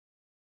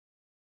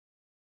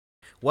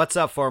What's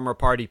up, former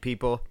party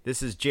people?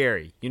 This is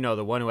Jerry, you know,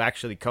 the one who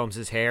actually combs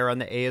his hair on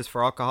the A is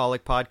for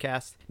Alcoholic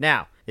podcast.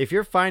 Now, if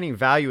you're finding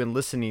value in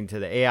listening to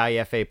the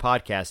AIFA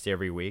podcast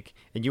every week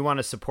and you want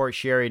to support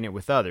sharing it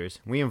with others,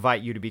 we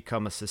invite you to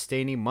become a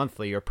sustaining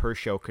monthly or per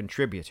show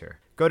contributor.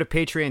 Go to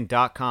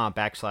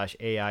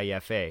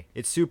patreon.com/AIFA.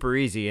 It's super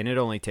easy and it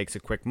only takes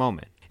a quick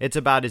moment. It's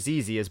about as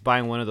easy as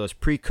buying one of those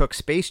pre-cooked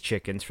space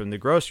chickens from the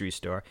grocery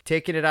store,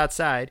 taking it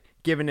outside,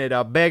 giving it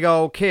a big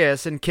old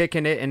kiss, and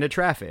kicking it into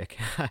traffic.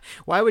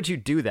 Why would you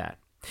do that?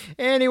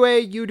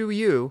 Anyway, you do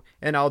you,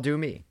 and I'll do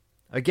me.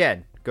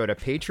 Again, go to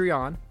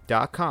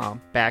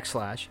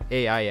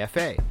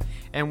patreon.com/AIFA.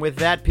 And with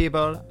that,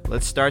 people,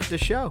 let's start the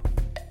show.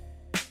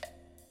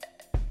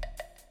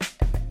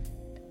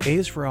 A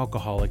is for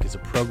Alcoholic is a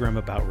program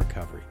about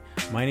recovery.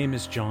 My name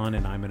is John,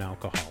 and I'm an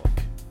alcoholic.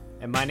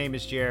 And my name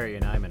is Jerry,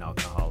 and I'm an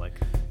alcoholic.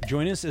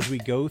 Join us as we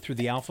go through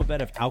the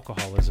alphabet of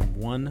alcoholism,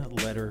 one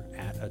letter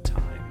at a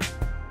time.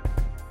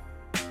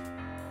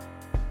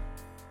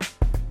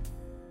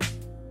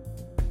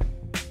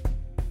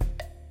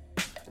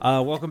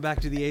 Welcome back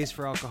to the A's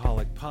for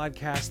Alcoholic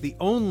podcast, the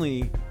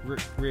only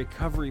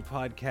recovery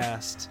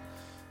podcast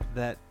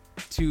that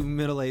two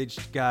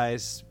middle-aged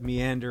guys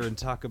meander and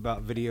talk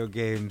about video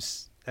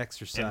games,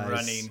 exercise, and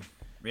running.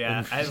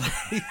 Yeah,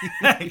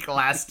 like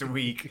last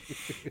week,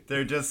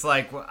 they're just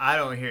like, well, I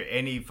don't hear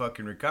any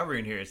fucking recovery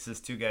in here. It's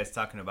just two guys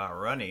talking about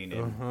running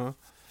and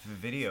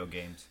video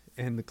games.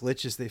 And the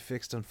glitches they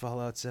fixed on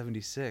Fallout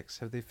 76.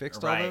 Have they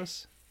fixed all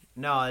those?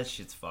 No, that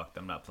shit's fucked.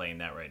 I'm not playing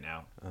that right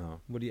now.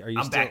 Oh,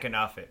 I'm backing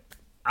off it.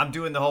 I'm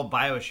doing the whole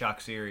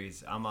BioShock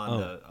series. I'm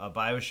on the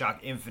BioShock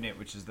Infinite,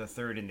 which is the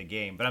third in the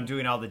game. But I'm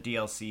doing all the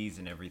DLCs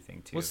and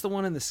everything, too. What's the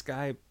one in the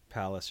Sky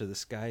Palace or the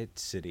Sky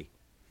City?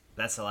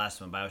 That's the last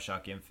one,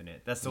 BioShock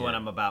Infinite. That's the one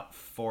I'm about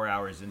 4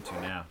 hours into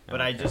now. But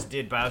I just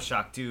did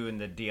BioShock 2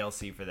 and the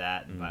DLC for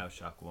that and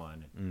BioShock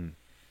 1.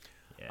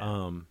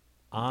 Yeah.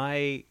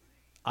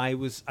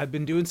 I've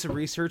been doing some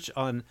research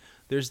on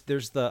there's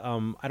the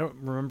I don't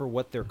remember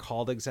what they're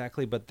called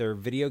exactly, but they're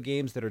video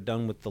games that are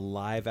done with the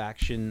live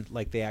action,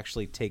 like they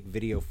actually take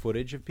video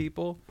footage of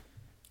people.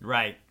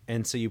 Right.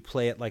 And so you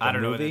play it like a movie. I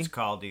don't know what it's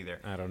called either.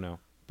 I don't know.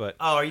 But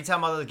are you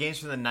talking about the games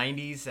from the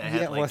 90s that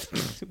had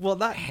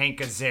not Hank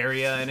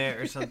Azaria in it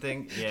or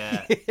something?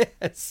 Yeah.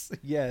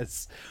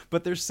 Yes.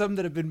 But there's some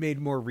that have been made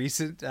more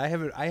recent. I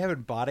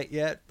haven't bought it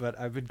yet, but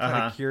I've been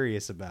kind of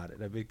curious about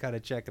it. I've been kind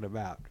of checking them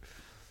out.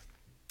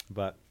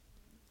 But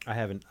I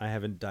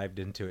haven't dived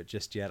into it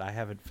just yet. I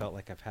haven't felt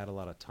like I've had a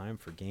lot of time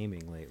for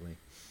gaming lately.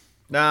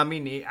 No, I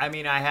mean,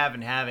 I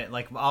haven't.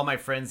 Like, all my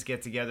friends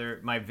get together,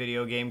 my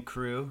video game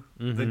crew,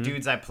 the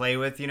dudes I play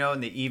with, you know,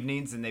 in the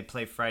evenings, and they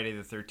play Friday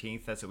the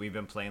 13th. That's what we've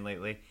been playing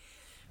lately.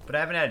 But I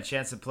haven't had a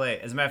chance to play.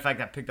 As a matter of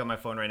fact, I picked up my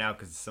phone right now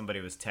because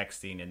somebody was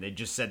texting, and they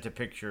just sent a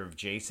picture of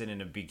Jason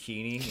in a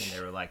bikini, and they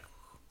were like,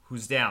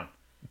 who's down?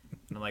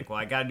 And I'm like, well,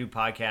 I got to do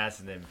podcasts,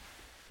 and then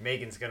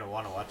Megan's going to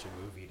want to watch a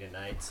movie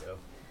tonight, so...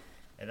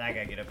 And I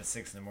got to get up at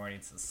 6 in the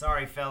morning, so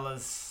sorry,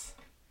 fellas.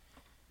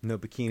 No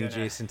bikini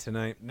Jason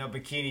tonight. No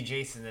bikini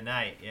Jason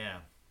tonight, yeah.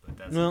 But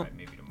that's well, right,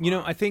 maybe tomorrow. You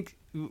know, I think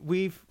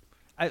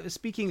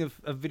speaking of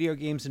video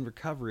games in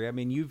recovery, I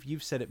mean,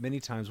 you've said it many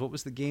times. What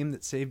was the game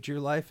that saved your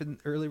life in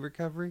early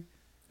recovery?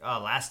 Oh,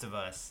 Last of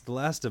Us. The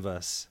Last of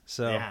Us.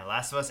 So yeah,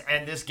 Last of Us.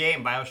 And this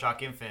game,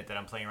 BioShock Infinite, that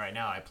I'm playing right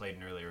now, I played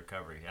in early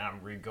recovery. And I'm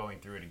going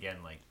through it again,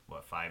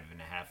 5.5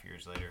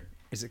 years later.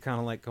 Is it kind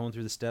of like going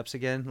through the steps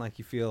again? Like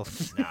you feel...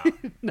 No.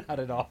 Not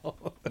at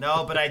all.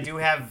 No, but I do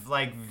have,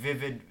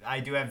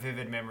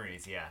 vivid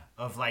memories, yeah.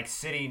 Of,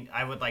 sitting...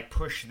 I would,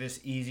 push this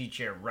easy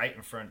chair right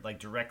in front,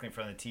 directly in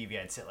front of the TV.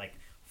 I'd sit,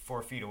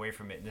 4 feet away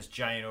from it in this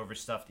giant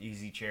overstuffed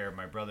easy chair,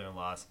 my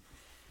brother-in-law's,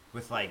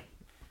 with,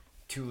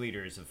 2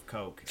 liters of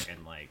Coke and,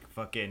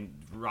 fucking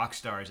rock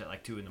stars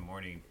at, 2 in the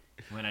morning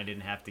when I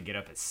didn't have to get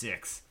up at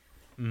 6,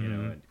 you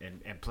know,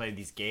 and play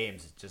these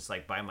games just,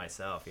 by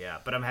myself, yeah.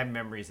 But I'm having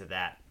memories of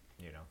that.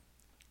 You know,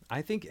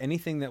 I think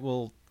anything that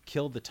will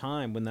kill the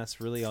time when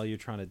that's really all you're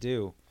trying to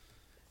do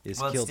is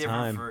kill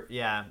time.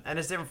 And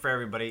it's different for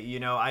everybody. You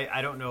know,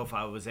 I don't know if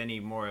I was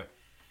any more.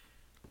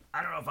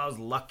 I don't know if I was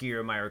luckier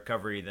in my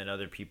recovery than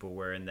other people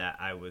were in that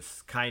I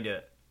was kind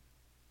of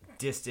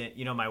distant.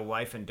 You know, my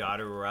wife and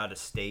daughter were out of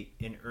state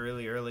in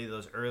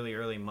those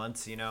early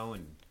months. You know,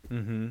 and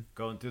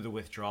going through the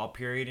withdrawal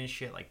period and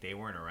shit. They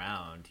weren't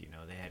around. You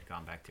know, they had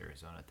gone back to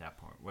Arizona at that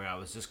point, where I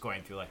was just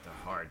going through the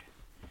hard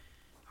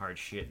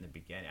shit in the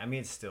beginning. I mean,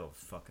 it still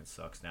fucking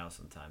sucks now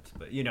sometimes,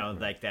 but you know,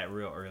 that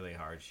real early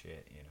hard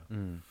shit, you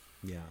know.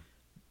 Yeah.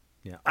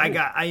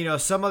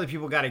 Some other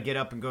people got to get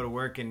up and go to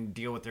work and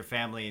deal with their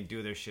family and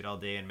do their shit all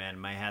day, and man,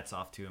 my hat's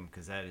off to them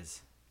because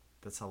that's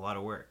a lot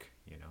of work,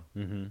 you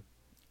know.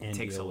 It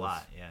takes a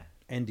lot, yeah.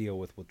 And deal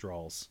with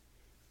withdrawals.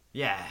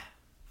 Yeah.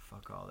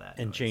 Fuck all that.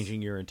 And noise.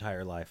 Changing your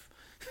entire life.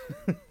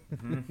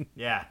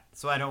 Yeah,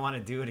 so I don't want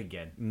to do it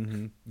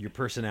again. Your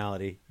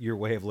personality, your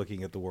way of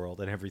looking at the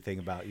world, and everything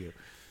about you.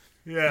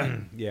 Yeah.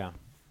 Yeah.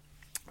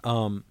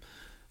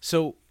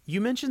 So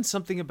you mentioned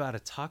something about a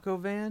taco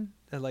van.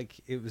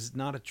 It was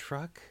not a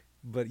truck,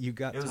 but you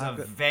got. It was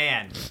a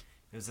van.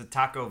 It was a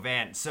taco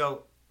van.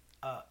 So,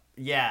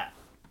 yeah,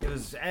 it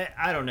was.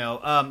 I don't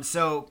know.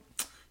 So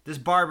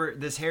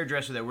this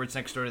hairdresser that works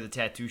next door to the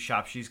tattoo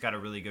shop, she's got a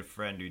really good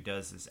friend who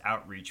does this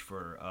outreach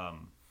for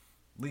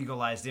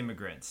legalized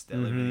immigrants that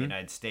live in the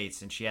United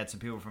States, and she had some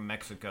people from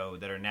Mexico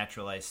that are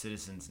naturalized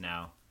citizens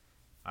now.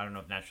 I don't know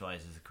if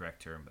naturalized is the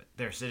correct term, but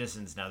they're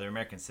citizens now. They're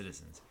American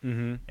citizens,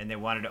 and they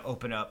wanted to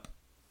open up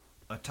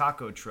a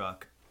taco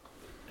truck.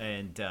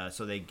 And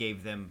so they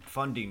gave them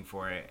funding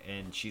for it.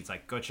 And she's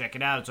like, go check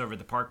it out. It's over at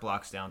the Park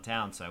Blocks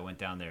downtown. So I went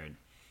down there. And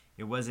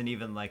it wasn't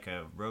even like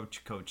a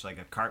roach coach, like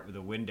a cart with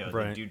a window.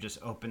 Right. The dude just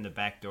opened the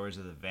back doors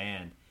of the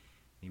van.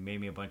 He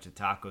made me a bunch of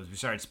tacos. We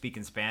started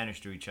speaking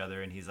Spanish to each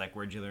other. And he's like,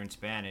 where'd you learn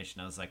Spanish?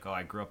 And I was like, oh,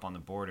 I grew up on the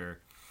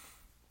border.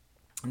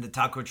 And the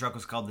taco truck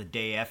was called the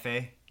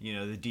DF, you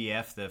know, the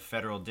DF, the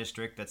federal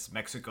district. That's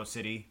Mexico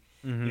City.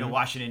 You know,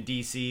 Washington,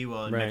 D.C.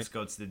 Well, in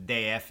Mexico, it's the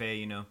DF,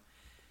 you know.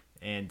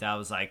 And I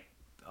was like,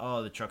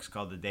 oh, the truck's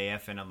called the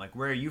DF, and I'm like,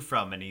 where are you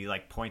from? And he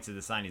like points at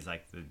the sign. He's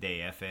like, the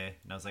DF,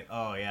 and I was like,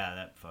 oh yeah,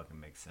 that fucking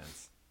makes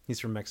sense. He's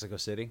from Mexico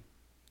City.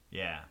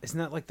 Yeah. Isn't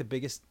that like the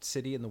biggest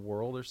city in the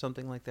world or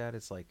something like that?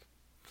 It's like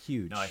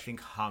huge. No, I think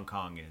Hong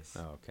Kong is.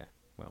 Oh, okay.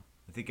 Well,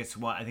 I think it's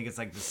one. I think it's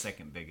like the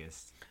second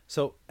biggest.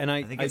 So, and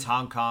I think it's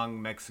Hong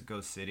Kong, Mexico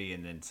City,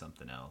 and then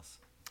something else.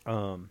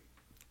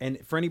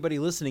 And for anybody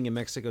listening in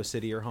Mexico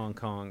City or Hong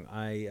Kong,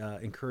 I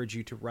encourage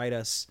you to write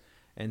us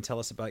and tell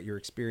us about your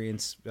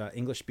experience,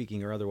 English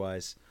speaking or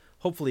otherwise.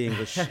 Hopefully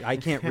English. I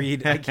can't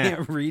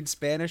read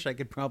Spanish. I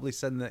could probably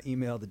send the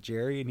email to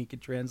Jerry and he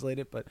could translate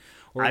it. But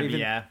or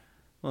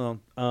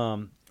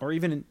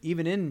even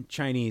in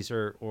Chinese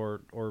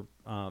or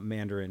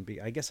Mandarin.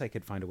 I guess I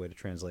could find a way to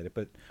translate it.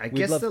 But I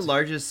guess the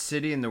largest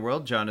city in the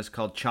world, John, is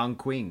called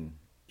Chongqing.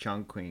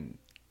 Chongqing.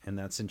 And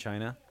that's in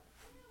China.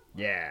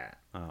 Yeah.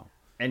 Oh.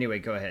 Anyway,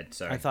 go ahead.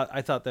 Sorry. I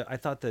thought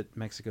that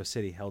Mexico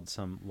City held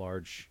some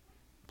large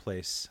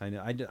place. I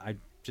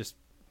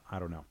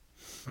don't know.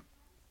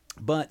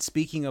 But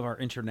speaking of our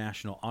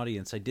international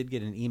audience, I did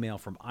get an email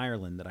from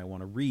Ireland that I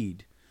want to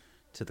read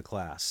to the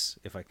class,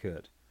 if I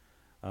could.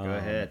 Go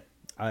ahead.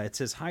 It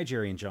says, "Hi,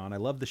 Jerry and John. I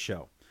love the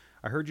show.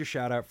 I heard your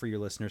shout out for your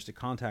listeners to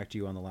contact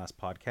you on the last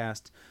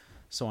podcast,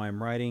 so I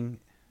am writing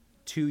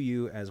to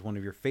you as one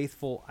of your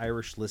faithful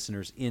Irish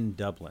listeners in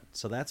Dublin."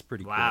 So that's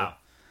pretty cool. Wow.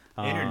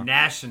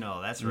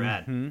 International. That's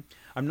rad.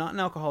 I'm not an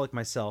alcoholic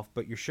myself,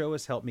 but your show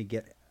has helped me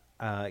get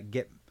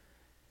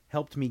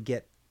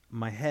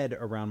my head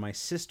around my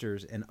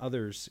sisters and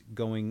others'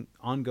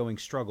 ongoing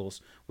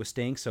struggles with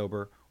staying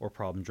sober or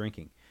problem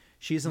drinking.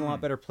 She's in a lot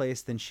better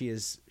place than she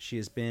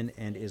has been,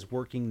 and is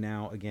working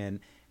now again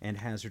and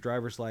has her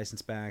driver's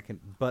license back,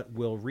 but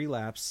will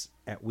relapse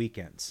at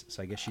weekends.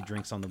 So I guess she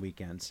drinks on the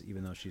weekends,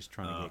 even though she's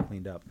trying to get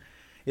cleaned up.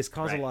 It's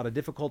caused a lot of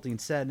difficulty and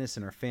sadness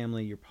in our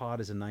family. Your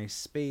pod is a nice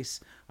space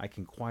I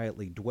can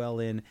quietly dwell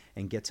in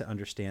and get to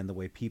understand the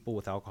way people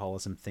with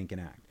alcoholism think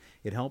and act.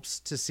 It helps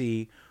to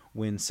see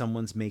when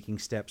someone's making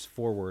steps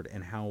forward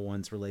and how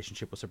one's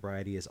relationship with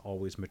sobriety is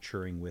always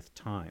maturing with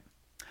time.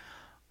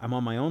 I'm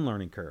on my own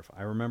learning curve.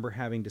 I remember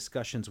having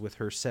discussions with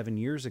her 7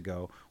 years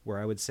ago where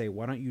I would say,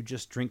 why don't you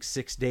just drink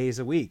 6 days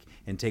a week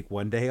and take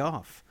one day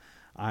off?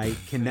 I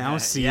can now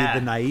see the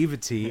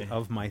naivety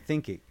of my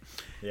thinking.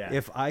 Yeah.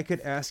 If I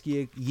could ask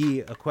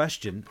ye a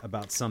question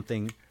about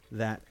something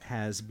that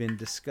has been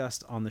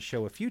discussed on the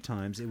show a few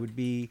times, it would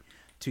be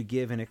to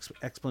give an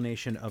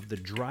explanation of the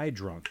dry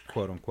drunk,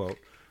 quote unquote.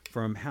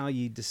 From how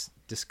you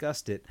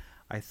discussed it,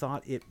 I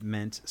thought it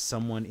meant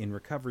someone in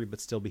recovery but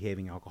still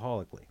behaving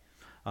alcoholically.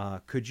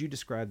 Could you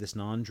describe this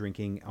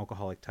non-drinking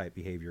alcoholic type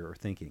behavior or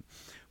thinking?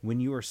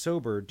 When you are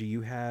sober, do you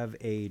have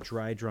a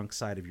dry drunk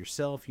side of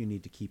yourself you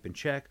need to keep in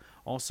check?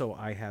 Also,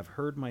 I have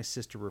heard my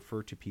sister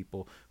refer to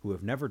people who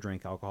have never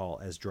drank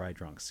alcohol as dry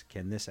drunks.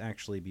 Can this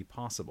actually be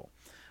possible?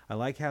 I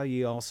like how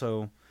ye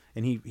also,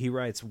 and he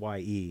writes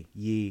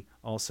ye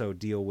also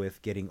deal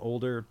with getting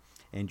older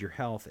and your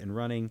health and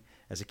running.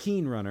 As a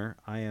keen runner,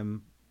 I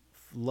am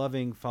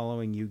loving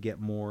following you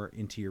get more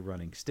into your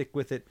running. Stick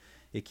with it.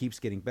 It keeps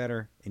getting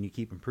better, and you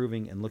keep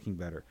improving and looking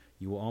better.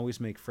 You will always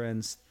make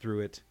friends through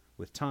it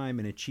with time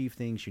and achieve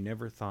things you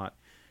never thought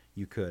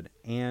you could.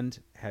 And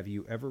have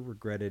you ever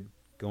regretted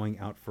going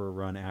out for a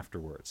run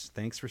afterwards?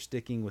 Thanks for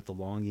sticking with the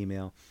long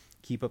email.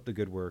 Keep up the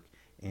good work,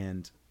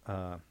 and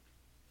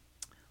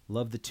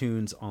love the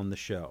tunes on the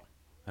show.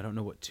 I don't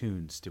know what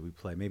tunes do we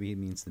play. Maybe he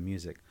means the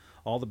music.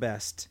 All the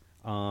best.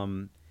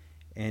 And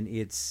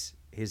his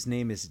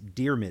name is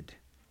Diarmid,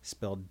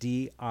 spelled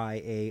Diarmud.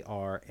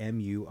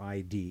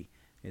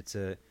 It's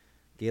a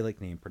Gaelic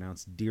name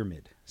pronounced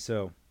Diarmid.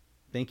 So,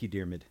 thank you,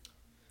 Diarmid.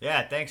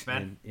 Yeah, thanks,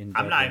 man.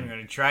 I'm not even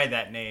going to try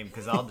that name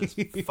because I'll just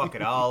fuck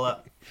it all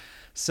up.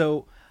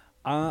 So,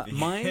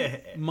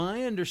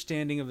 my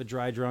understanding of a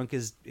dry drunk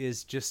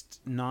is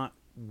just not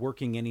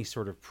working any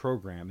sort of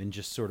program and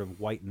just sort of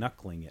white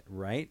knuckling it,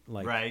 right?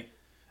 Like, right.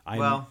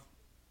 Well,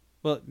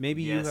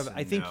 maybe you have.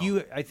 I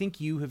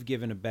think you have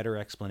given a better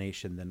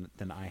explanation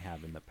than I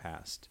have in the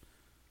past.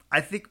 I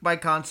think my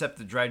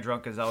concept of dry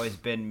drunk has always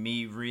been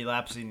me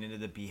relapsing into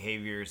the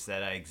behaviors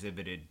that I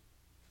exhibited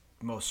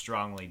most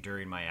strongly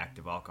during my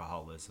active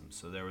alcoholism.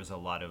 So there was a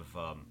lot of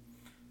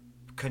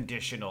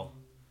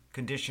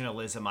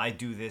conditionalism. I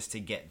do this to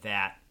get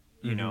that.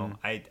 You know,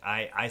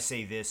 I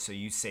say this, so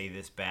you say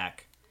this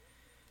back.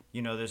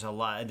 You know, there's a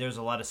lot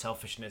of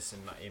selfishness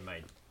in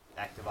my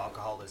active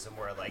alcoholism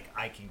where like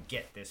I can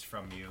get this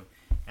from you,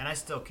 and I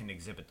still can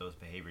exhibit those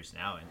behaviors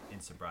now in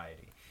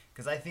sobriety,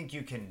 because I think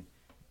you can.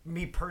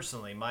 Me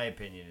personally, my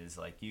opinion is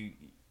like you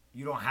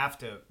don't have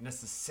to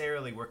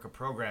necessarily work a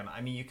program.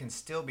 I mean, you can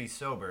still be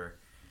sober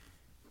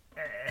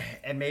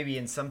and maybe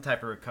in some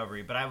type of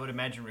recovery, but I would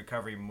imagine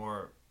recovery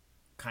more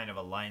kind of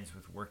aligns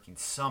with working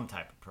some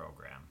type of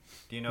program.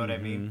 Do you know what I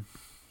mean?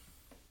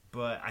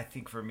 But I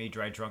think for me,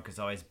 Dry Drunk has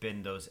always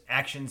been those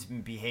actions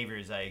and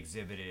behaviors I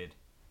exhibited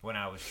when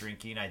I was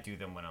drinking. I do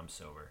them when I'm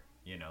sober.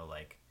 You know,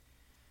 like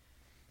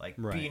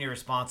right. Being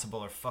irresponsible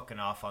or fucking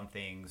off on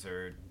things,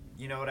 or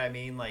you know what I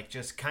mean? Like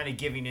just kind of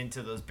giving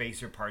into those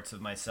baser parts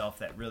of myself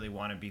that really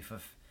want to be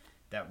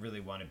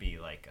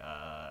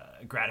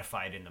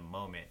gratified in the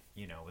moment,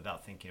 you know,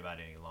 without thinking about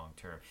it any long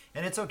term.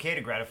 And it's okay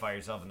to gratify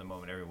yourself in the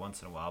moment every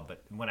once in a while,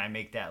 but when I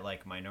make that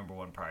like my number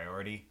one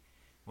priority,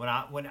 when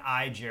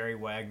I Jerry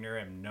Wagner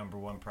am number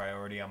one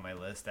priority on my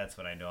list, that's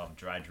when I know I'm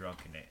dry drunk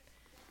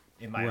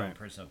in my own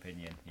personal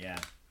opinion. Yeah.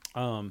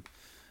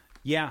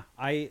 Yeah,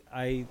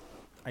 I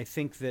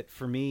think that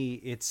for me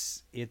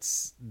it's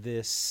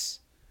this.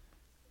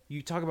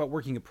 You talk about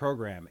working a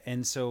program,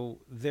 and so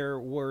there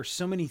were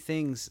so many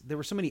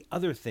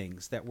other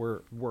things that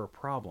were a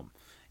problem.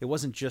 It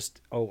wasn't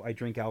just, oh, I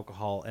drink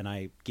alcohol and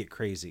I get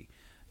crazy.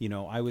 You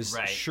know, I was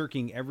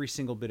shirking every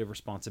single bit of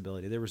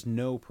responsibility. There was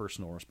no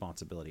personal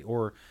responsibility,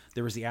 or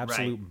there was the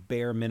absolute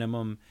bare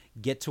minimum,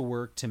 get to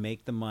work to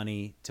make the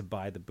money to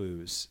buy the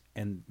booze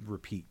and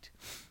repeat.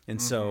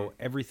 And so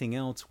everything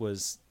else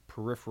was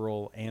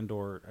peripheral, and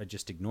or I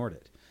just ignored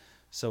it.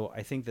 So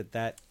I think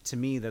that to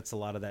me, that's a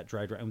lot of that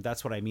dry. And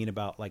that's what I mean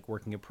about like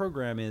working a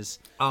program is.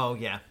 Oh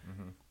yeah.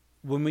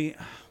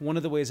 One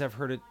of the ways I've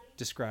heard it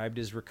described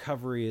is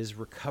recovery is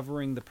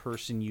recovering the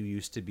person you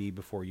used to be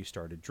before you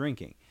started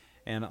drinking.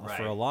 And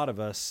for a lot of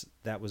us,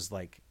 that was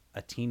like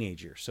a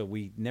teenager. So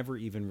we never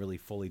even really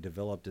fully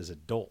developed as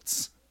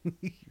adults.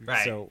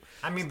 Right. So,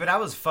 I mean, but I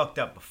was fucked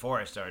up before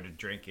I started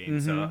drinking.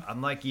 So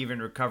I'm like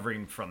even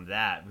recovering from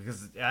that,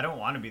 because I don't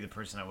want to be the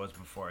person I was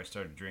before I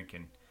started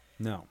drinking.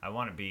 No. I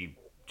want to be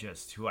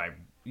just who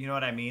you know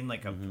what I mean?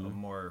 Like a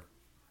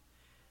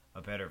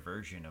better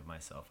version of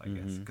myself, I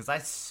guess. Because I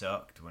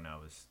sucked when I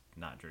was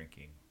not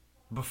drinking.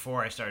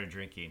 Before I started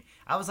drinking,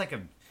 I was like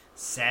a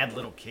sad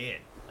little kid.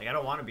 Like, I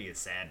don't want to be a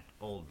sad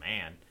old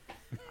man.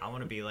 I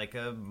want to be like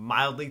a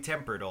mildly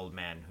tempered old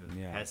man who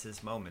has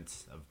his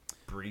moments of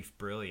brief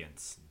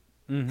brilliance.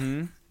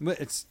 But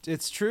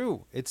it's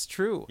true. It's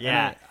true.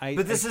 Yeah.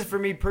 But this is for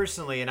me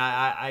personally, and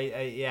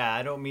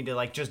I don't mean to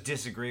like just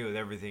disagree with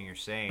everything you're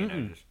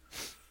saying.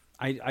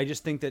 I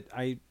just think that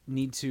I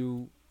need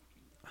to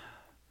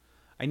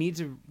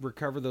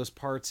recover those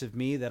parts of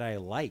me that I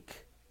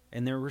like.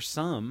 And there were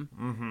some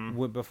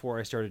before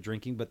I started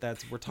drinking, but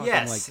we're talking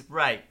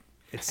right.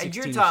 It's and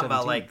you're talking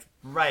about like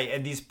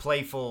and these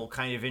playful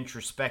kind of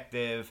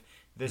introspective,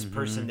 this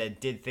person that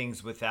did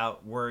things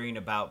without worrying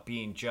about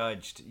being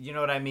judged. You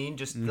know what I mean?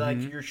 Just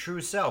like your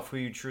true self, who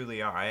you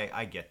truly are.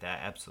 I get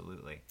that,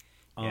 absolutely.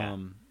 Yeah.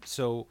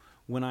 So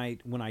when I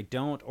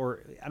don't,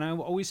 and I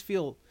always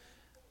feel,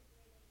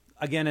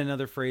 again,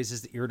 another phrase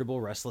is irritable,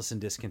 restless,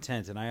 and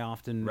discontent. And I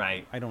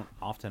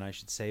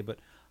should say, but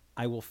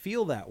I will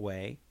feel that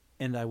way.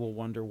 And I will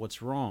wonder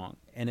what's wrong.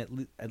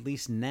 And at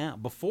least now,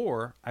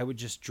 before, I would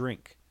just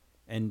drink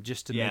and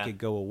just to make it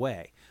go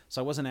away.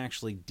 So I wasn't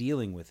actually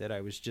dealing with it. I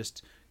was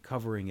just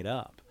covering it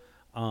up.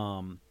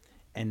 And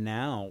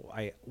now,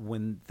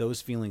 when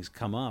those feelings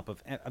come up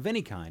of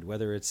any kind,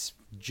 whether it's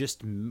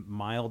just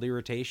mild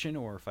irritation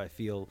or if I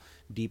feel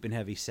deep and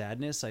heavy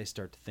sadness, I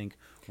start to think,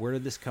 where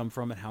did this come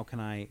from, and how can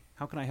I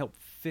help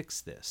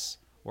fix this,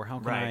 or how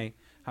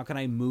can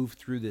I move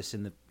through this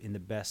in the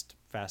best,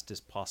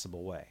 fastest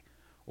possible way?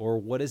 Or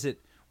what is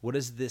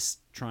this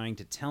trying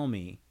to tell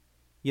me?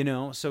 You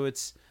know, so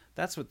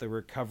that's what the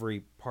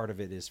recovery part of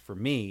it is for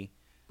me.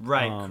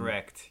 Right,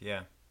 correct.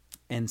 Yeah.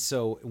 And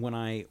so when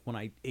I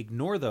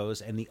ignore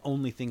those, and the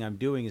only thing I'm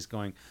doing is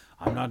going,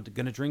 I'm not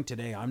going to drink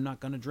today. I'm not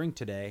going to drink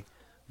today.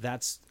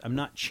 I'm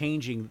not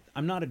changing.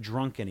 I'm not a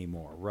drunk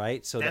anymore,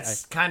 right? So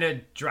that's kind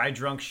of dry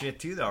drunk shit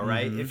too, though,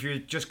 right? If you're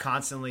just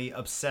constantly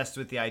obsessed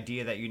with the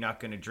idea that you're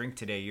not going to drink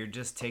today, you're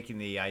just taking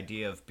the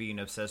idea of being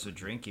obsessed with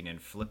drinking and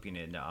flipping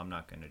it into I'm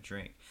not going to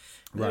drink.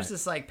 There's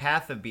this like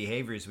path of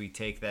behaviors we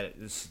take that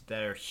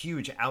are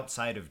huge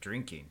outside of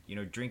drinking. You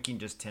know, drinking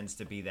just tends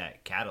to be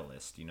that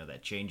catalyst, you know,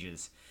 that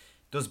changes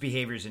those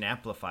behaviors and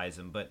amplifies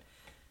them. But,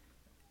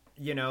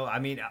 you know, I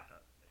mean,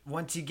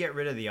 once you get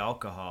rid of the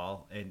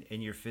alcohol and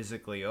you're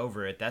physically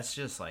over it, that's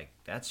just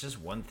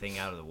one thing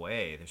out of the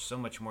way. There's so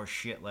much more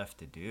shit left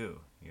to do,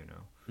 you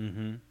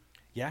know?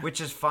 Yeah.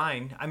 Which is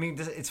fine. I mean,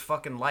 it's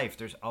fucking life.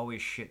 There's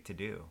always shit to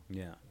do.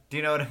 Yeah. Do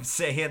you know what I'm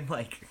saying?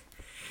 Like,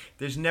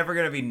 there's never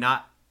going to be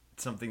not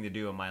something to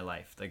do in my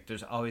life. Like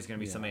there's always going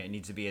to be something that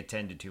needs to be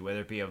attended to,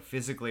 whether it be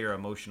physically or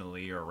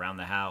emotionally or around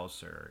the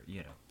house or,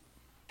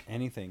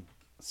 anything.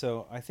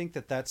 So I think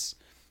that's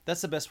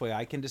the best way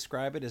I can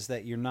describe it, is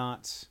that you're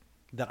not,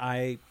 that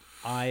I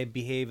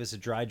behave as a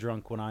dry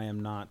drunk when I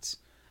am not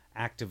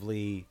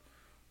actively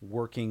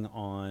working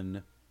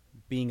on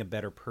being a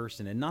better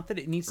person. And not that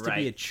it needs to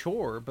be a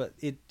chore, but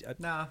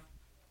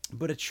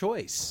but a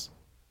choice.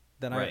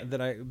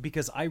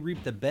 Because I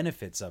reap the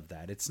benefits of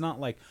that. It's not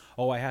like,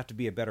 oh, I have to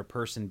be a better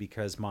person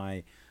because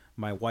my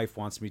wife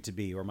wants me to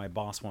be, or my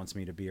boss wants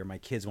me to be, or my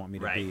kids want me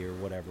to be, or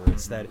whatever.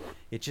 It's that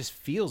it just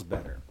feels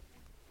better.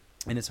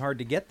 And it's hard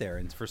to get there.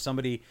 And for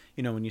somebody,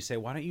 when you say,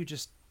 why don't you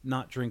just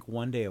not drink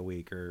one day a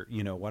week, or,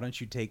 why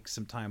don't you take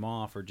some time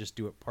off, or just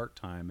do it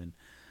part-time? And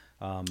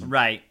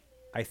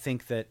I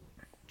think that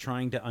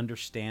trying to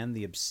understand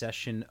the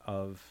obsession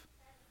of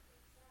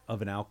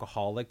an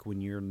alcoholic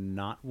when you're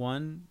not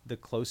one, the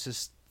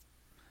closest,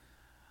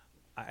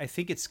 I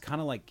think it's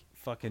kind of like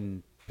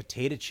fucking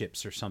potato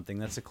chips or something.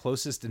 That's the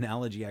closest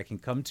analogy I can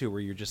come to, where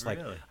you're just like,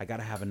 I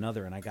gotta have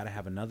another, and I gotta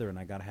have another, and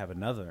I gotta have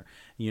another,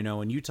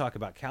 and you talk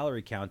about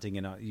calorie counting,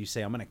 and you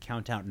say, I'm gonna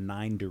count out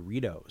 9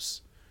 Doritos.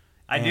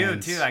 I do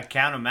too. I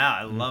count them out.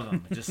 I love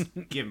them. Just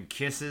give them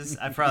kisses.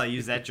 I probably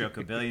use that joke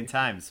a billion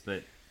times,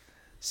 but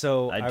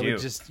so I would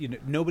just,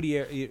 nobody,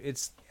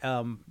 it's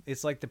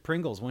like the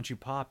Pringles. Once you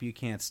pop, you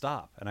can't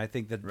stop. And I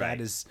think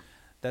that's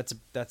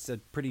a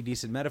pretty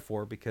decent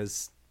metaphor,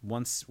 because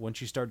once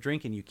you start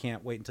drinking, you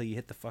can't wait until you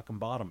hit the fucking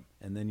bottom,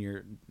 and then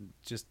you're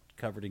just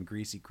covered in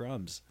greasy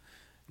crumbs.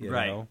 You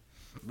know?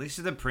 At least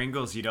with the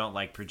Pringles, you don't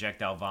like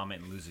projectile vomit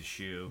and lose a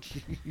shoe.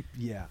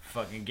 Yeah.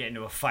 Fucking get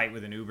into a fight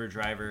with an Uber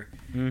driver.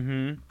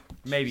 Mm-hmm.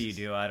 Maybe you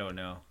do. I don't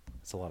know.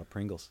 It's a lot of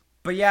Pringles.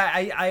 But yeah,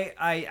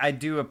 I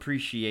do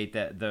appreciate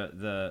that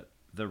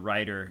the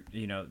writer,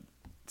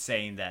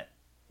 saying that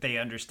they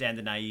understand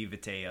the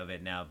naivete of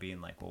it now,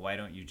 being like, well, why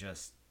don't you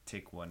just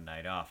take one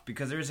night off?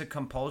 Because there's a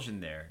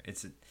compulsion there.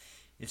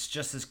 It's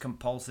just as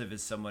compulsive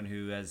as someone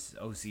who has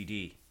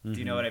OCD. Do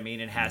you know what I mean?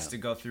 And has to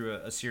go through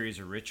a series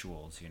of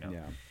rituals.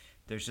 Yeah.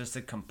 There's just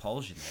a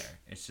compulsion there.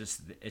 It's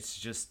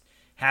just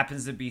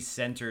happens to be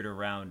centered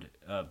around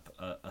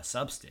a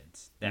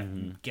substance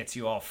that gets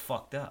you all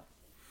fucked up.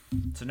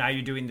 So now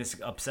you're doing this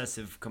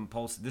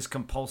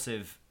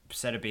compulsive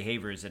set of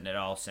behaviors, and it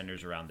all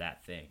centers around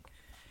that thing.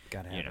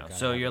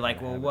 So you're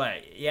like, well,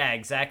 what? Yeah,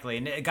 exactly.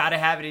 And gotta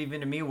have it, even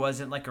to me,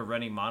 wasn't like a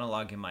running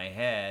monologue in my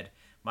head.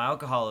 My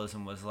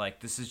alcoholism was like,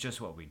 this is just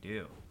what we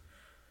do.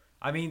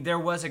 I mean, there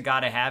was a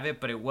gotta have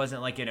it, but it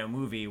wasn't like in a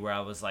movie where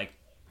I was like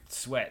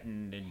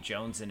sweating and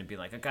jonesing and be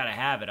like, I gotta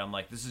have it. I'm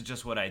like, this is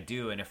just what I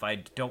do. And if I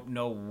don't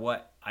know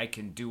what I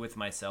can do with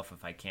myself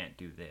if I can't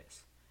do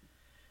this,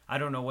 I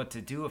don't know what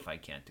to do if I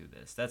can't do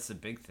this. That's the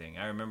big thing.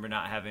 I remember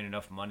not having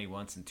enough money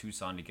once in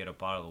Tucson to get a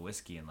bottle of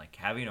whiskey, and like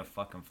having a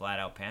fucking flat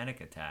out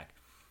panic attack.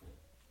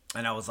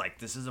 And I was like,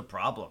 this is a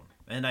problem.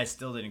 And I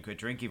still didn't quit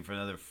drinking for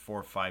another 4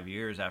 or 5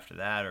 years after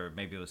that, or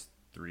maybe it was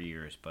 3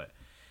 years. But,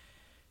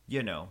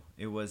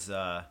 it was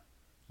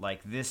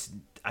like this.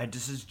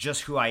 This is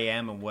just who I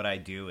am and what I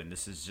do, and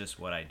this is just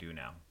what I do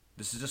now.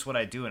 This is just what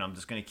I do, and I'm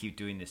just going to keep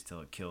doing this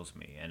till it kills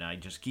me. And I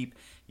just keep,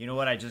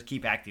 I just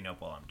keep acting up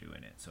while I'm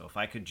doing it. So if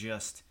I could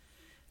just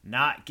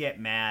not get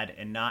mad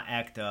and not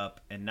act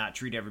up and not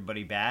treat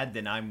everybody bad,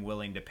 then I'm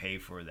willing to pay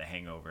for the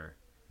hangover.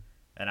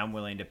 And I'm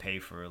willing to pay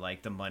for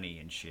like the money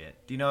and shit.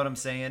 Do you know what I'm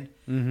saying?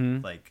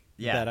 Mm-hmm. Like,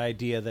 yeah. That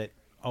idea that,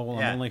 I'm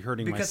only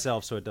hurting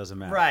myself, so it doesn't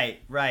matter.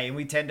 Right.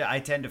 And I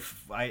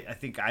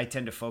think I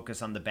tend to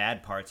focus on the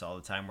bad parts all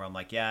the time, where I'm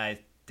like, yeah, I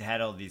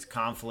had all these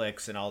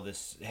conflicts and all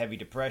this heavy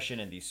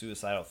depression and these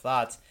suicidal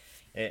thoughts.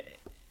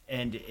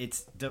 And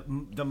it's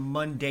the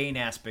mundane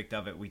aspect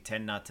of it we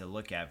tend not to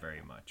look at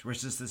very much. Where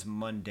it's just this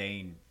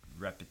mundane,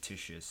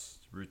 repetitious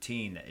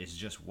routine that is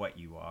just what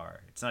you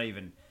are. It's not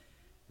even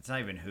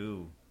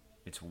who,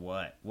 it's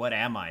what. What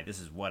am I? This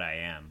is what I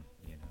am.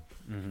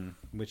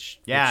 Mm-hmm.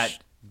 Which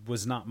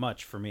was not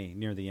much for me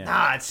near the end.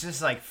 Nah, it's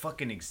just like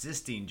fucking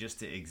existing just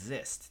to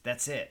exist.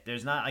 That's it.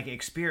 There's not like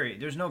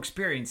experience. There's no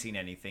experiencing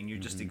anything. You're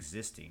just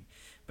existing.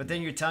 But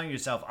then you're telling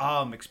yourself,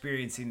 oh, I'm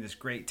experiencing this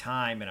great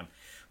time, and I'm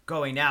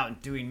going out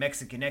and doing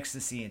Mexican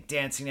ecstasy and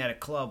dancing at a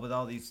club with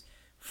all these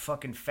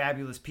fucking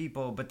fabulous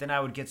people. But then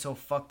I would get so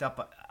fucked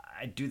up,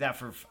 I'd do that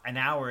for an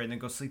hour and then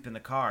go sleep in the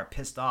car,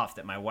 pissed off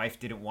that my wife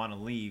didn't want to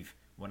leave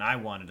when I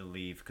wanted to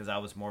leave because I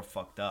was more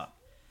fucked up.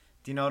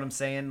 Do you know what I'm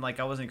saying? Like,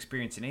 I wasn't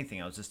experiencing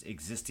anything. I was just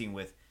existing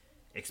with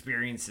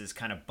experiences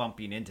kind of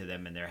bumping into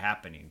them, and they're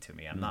happening to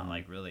me. I'm not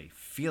like really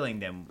feeling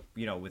them,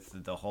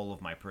 with the whole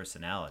of my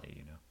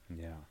personality,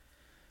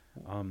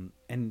 Yeah.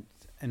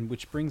 And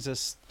which brings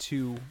us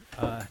to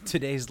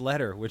today's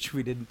letter, which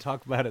we didn't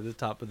talk about at the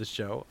top of the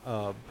show.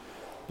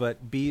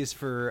 But B is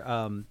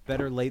for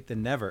better late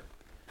than never.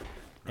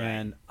 Right.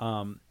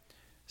 And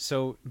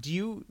so do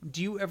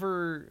you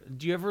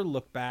ever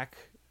look back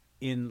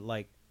in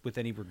like with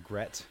any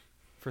regret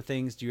for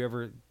things? Do you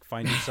ever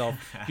find yourself?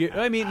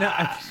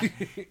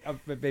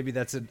 Maybe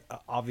that's an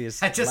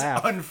obvious. I just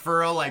laugh.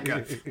 unfurl like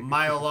a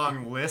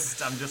mile-long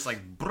list. I'm just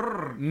like,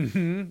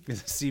 brrr.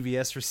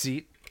 CVS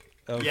receipt.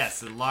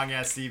 Yes, a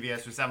long-ass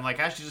CVS receipt. I'm like,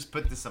 I should just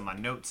put this on my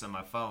notes on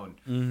my phone.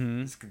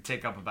 This could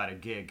take up about a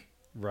gig.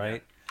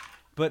 Right. Yeah.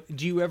 But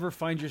do you ever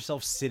find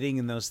yourself sitting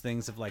in those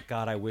things of like,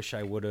 God, I wish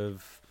I would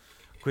have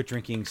quit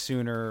drinking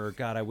sooner, or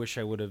God, I wish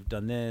I would have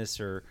done this,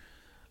 or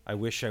I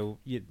wish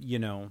you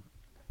know.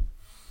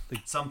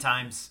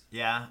 Sometimes,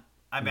 yeah.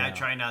 I mean, I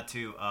try not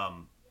to.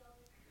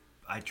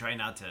 I try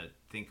not to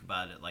think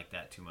about it like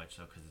that too much,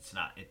 though, because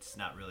it's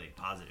not really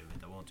positive.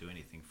 It won't do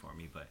anything for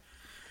me. But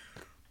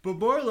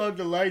more along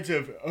the lines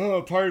of,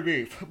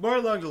 more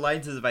along the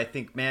lines of, I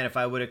think, man, if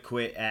I would have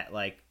quit at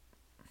like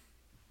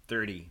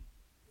 30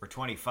 or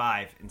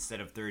 25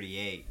 instead of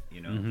 38,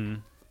 you know,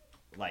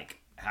 like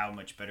how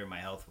much better my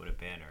health would have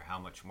been, or how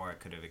much more I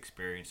could have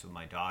experienced with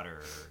my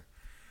daughter.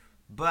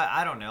 But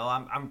I don't know.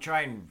 I'm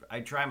trying.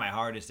 I try my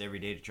hardest every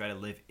day to try to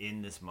live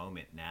in this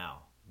moment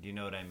now. Do you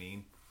know what I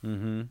mean?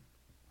 Mm-hmm.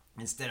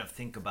 Instead of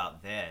think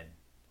about then,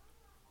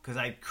 because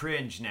I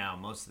cringe now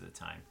most of the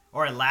time,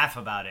 or I laugh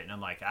about it and I'm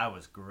like, I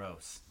was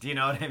gross. Do you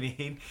know what I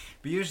mean?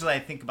 But usually I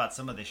think about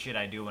some of the shit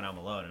I do when I'm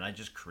alone, and I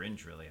just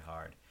cringe really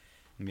hard.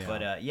 Yeah.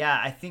 But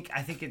I think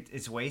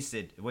it's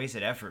wasted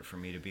effort for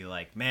me to be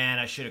like, man,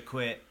 I should have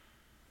quit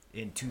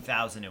in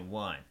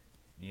 2001.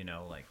 You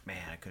know, like,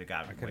 man, I could have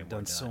gotten. I could have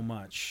done so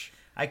much.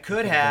 I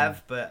could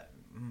have, but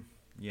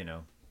you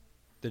know,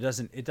 it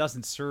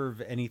doesn't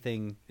serve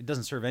anything. It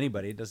doesn't serve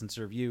anybody. It doesn't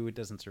serve you. It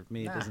doesn't serve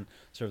me. It doesn't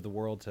serve the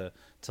world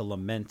to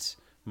lament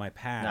my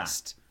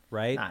past.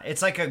 Right?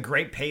 It's like a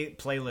great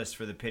playlist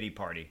for the pity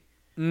party.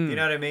 You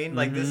know what I mean?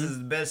 Like, this is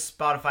the best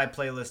Spotify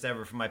playlist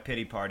ever for my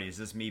pity party. Is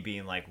this me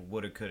being like,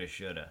 woulda, coulda,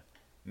 shoulda?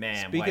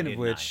 Man, speaking of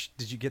which,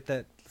 did you get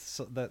that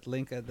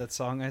link, that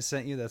song I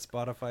sent you, that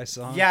Spotify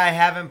song? Yeah, I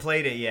haven't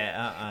played it yet.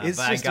 It's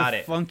but just I got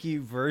a funky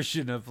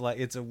version of, like,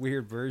 it's a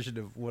weird version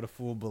of What a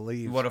Fool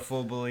Believes. What a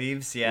Fool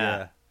Believes,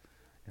 yeah.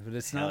 But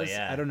it's not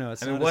I don't know.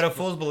 I mean, What a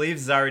Fool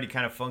Believes is already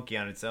kind of funky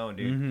on its own,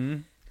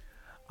 dude.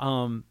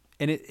 Mm-hmm.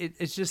 And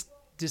it's just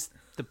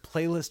the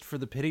playlist for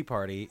the pity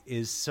party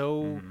is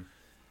so...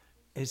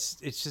 It's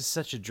just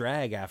such a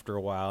drag after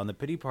a while, and the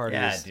pity party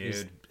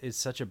is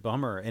such a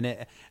bummer.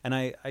 And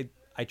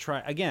I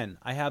try again.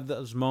 I have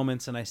those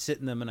moments, and I sit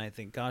in them, and I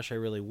think, gosh, I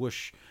really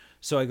wish.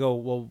 So I go,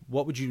 well,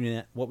 what would you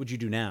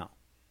do now?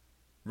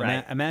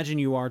 Right. Imagine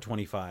you are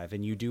 25,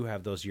 and you do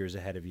have those years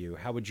ahead of you.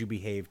 How would you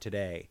behave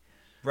today?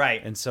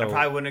 Right. And so I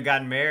probably wouldn't have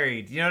gotten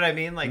married. You know what I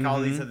mean? Like all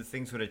these other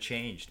things would have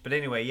changed. But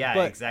anyway,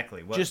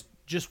 exactly.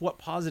 Just what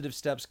positive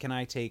steps can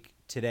I take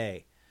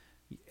today?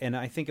 And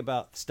I think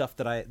about stuff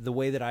the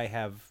way that I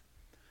have,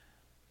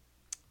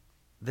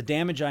 the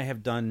damage I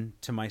have done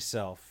to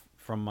myself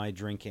from my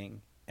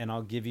drinking. And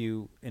I'll give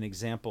you an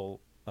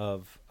example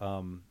of,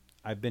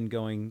 I've been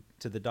going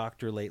to the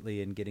doctor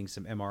lately and getting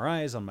some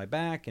MRIs on my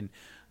back, and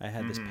I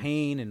had this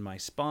pain in my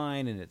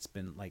spine, and it's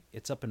been like,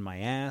 it's up in my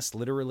ass,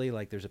 literally,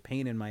 like there's a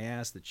pain in my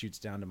ass that shoots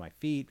down to my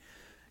feet.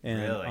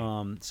 And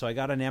really? So I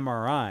got an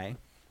MRI,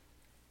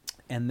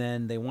 and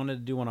then they wanted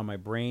to do one on my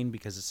brain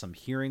because of some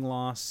hearing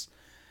loss.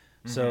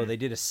 So they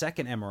did a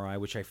second MRI,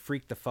 which I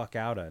freaked the fuck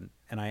out on,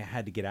 and I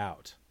had to get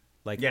out.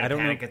 Like, I don't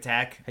panic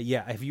attack.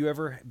 Yeah, have you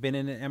ever been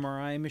in an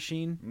MRI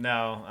machine?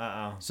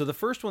 No. So the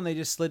first one, they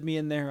just slid me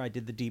in there. I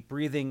did the deep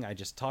breathing. I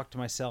just talked to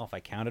myself. I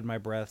counted my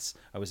breaths.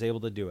 I was able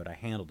to do it. I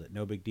handled it.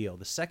 No big deal.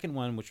 The second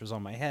one, which was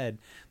on my head,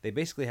 they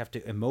basically have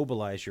to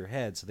immobilize your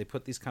head. So they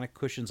put these kind of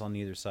cushions on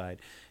either side,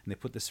 and they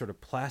put this sort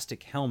of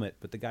plastic helmet,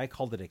 but the guy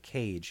called it a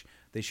cage.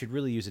 They should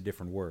really use a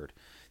different word.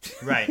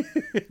 Right.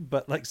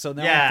 But like, so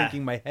now I'm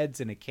thinking my head's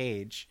in a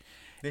cage.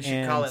 They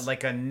should call it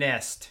like a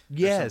nest.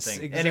 Yes, or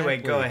something. exactly. Anyway,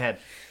 go ahead.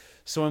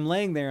 So I'm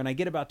laying there, and I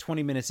get about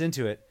 20 minutes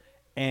into it,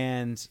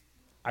 and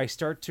I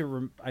start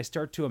to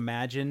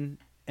imagine,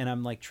 and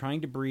I'm like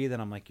trying to breathe,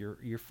 and I'm like,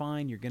 you're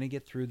fine, you're gonna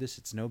get through this,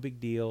 it's no big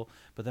deal.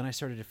 But then I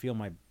started to feel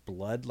my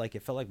blood, like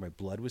it felt like my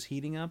blood was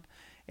heating up,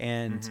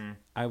 and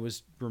I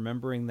was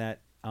remembering that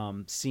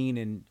scene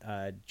in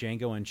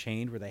Django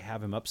Unchained where they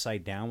have him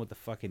upside down with the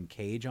fucking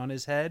cage on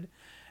his head.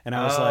 And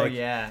I was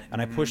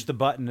and I pushed the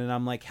button, and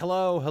I'm like,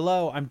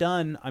 hello, I'm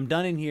done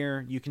in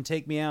here, you can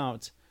take me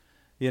out,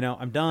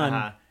 I'm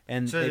done.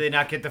 And so did they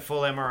not get the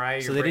full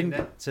MRI? So they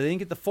didn't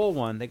get the full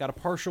one. They got a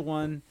partial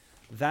one.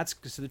 So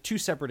they're two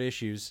separate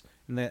issues.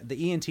 And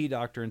the ENT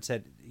doctor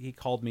he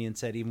called me and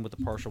said, even with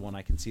the partial one,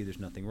 I can see there's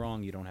nothing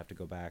wrong. You don't have to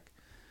go back.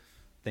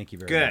 Thank you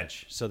very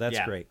much. So that's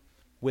great.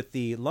 With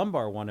the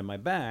lumbar one in my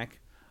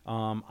back,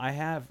 I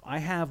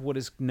have what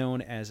is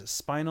known as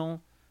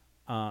spinal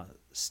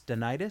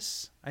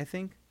stenitis, I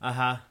think.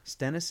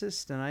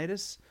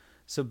 Stenitis.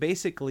 So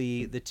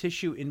basically, the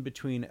tissue in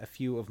between a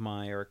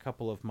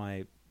couple of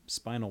my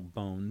spinal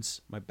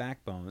bones, my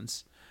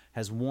backbones,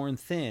 has worn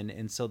thin,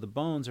 and so the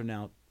bones are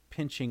now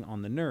pinching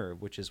on the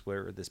nerve, which is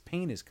where this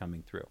pain is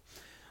coming through.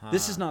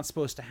 This is not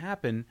supposed to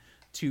happen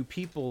to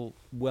people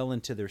well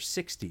into their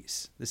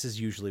 60s. This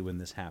is usually when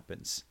this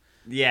happens.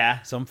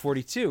 Yeah. So I'm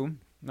 42,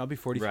 I'll be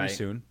 43 Right.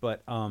 soon,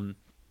 but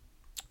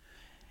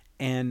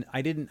and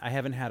I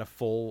haven't had a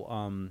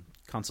full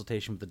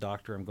consultation with the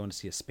doctor. I'm going to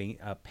see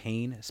a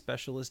pain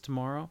specialist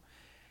tomorrow.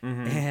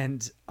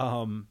 And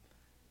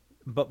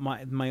but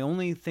my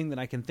only thing that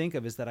I can think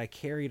of is that I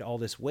carried all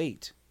this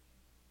weight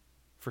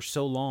for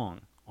so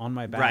long on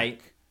my back.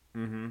 Right.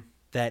 Mm-hmm.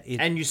 That it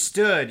And you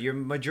stood. Your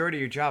majority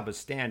of your job was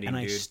standing, and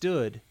dude. I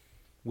stood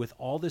with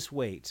all this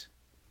weight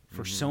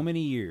for so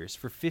many years.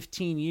 For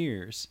 15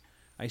 years,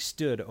 I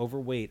stood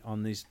overweight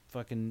on these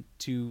fucking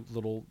 2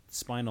 little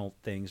spinal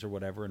things or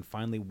whatever, and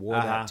finally wore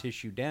that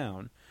tissue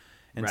down.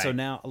 And so Right.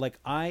 now, like,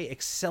 I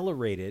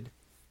accelerated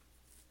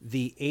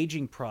the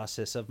aging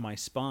process of my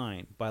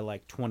spine by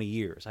like 20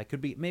 years.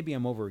 Maybe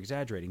I'm over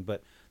exaggerating,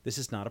 but this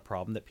is not a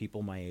problem that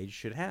people my age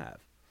should have.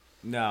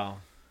 No.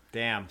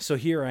 Damn. So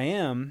here I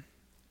am,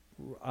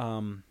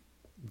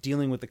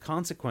 dealing with the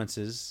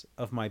consequences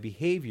of my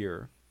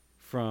behavior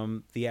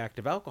from the act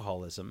of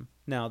alcoholism.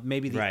 Now,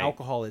 maybe the Right.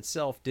 alcohol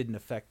itself didn't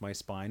affect my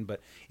spine,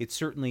 but it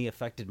certainly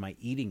affected my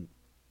eating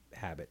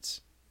habits.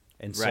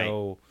 And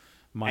so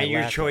my And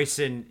your lack- choice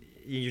in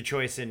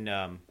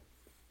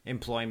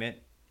employment.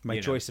 my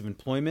choice of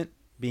employment,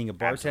 being a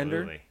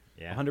bartender, Absolutely.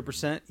 Yeah.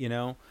 100%, you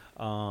know,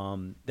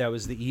 that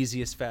was the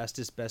easiest,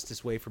 fastest,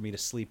 bestest way for me to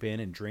sleep in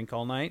and drink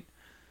all night.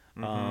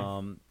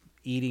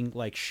 Eating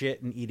like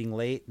shit and eating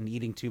late and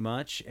eating too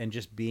much and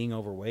just being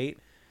overweight.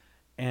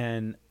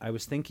 And I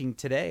was thinking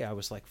today, I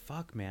was like,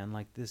 fuck, man,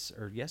 like this,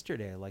 or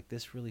yesterday, like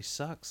this really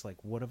sucks.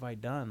 Like, what have I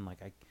done? Like,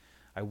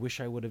 I wish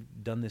I would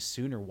have done this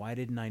sooner. Why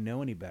didn't I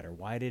know any better?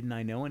 Why didn't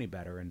I know any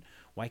better? And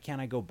why can't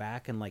I go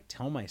back and like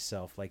tell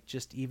myself, like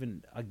just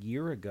even a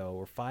year ago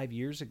or 5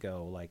 years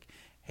ago, like,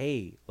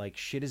 hey, like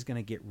shit is going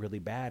to get really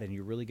bad and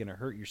you're really going to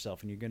hurt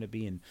yourself and you're going to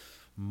be in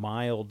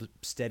mild,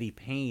 steady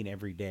pain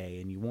every day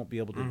and you won't be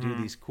able to do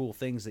these cool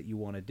things that you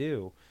want to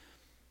do.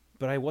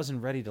 But I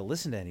wasn't ready to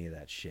listen to any of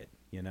that shit,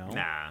 you know?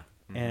 Nah.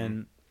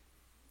 And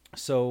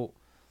so,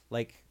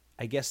 like,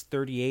 I guess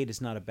 38 is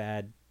not a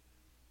bad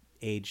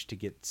age to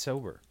get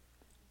sober,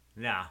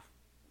 Nah.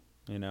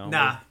 you know?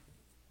 Nah.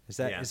 Is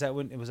that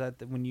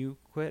when you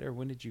quit, or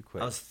when did you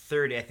quit? I was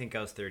 30. I think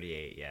I was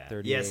 38. Yeah.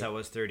 38? Yes, I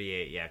was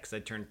 38. Yeah, because I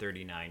turned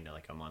 39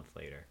 like a month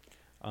later.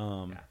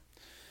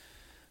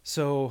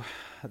 So,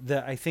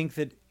 I think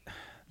that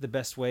the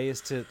best way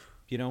is to,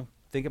 you know,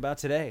 think about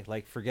today.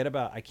 Like, forget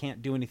about, I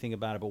can't do anything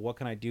about it, but what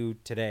can I do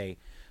today?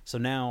 So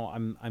now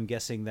I'm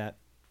guessing that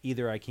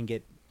either I can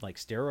get like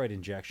steroid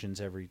injections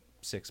every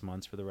 6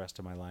 months for the rest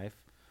of my life,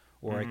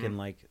 or I can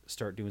like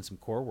start doing some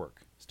core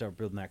work, start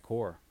building that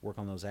core, work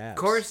on those abs.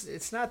 Of course,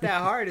 it's not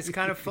that hard. It's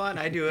kind of fun.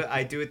 I do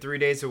it 3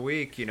 days a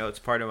week. You know, it's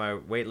part of my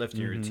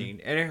weightlifting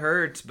routine, and it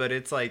hurts, but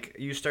it's like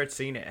you start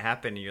seeing it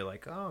happen, and you're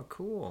like, oh,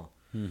 cool.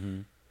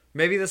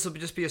 Maybe this will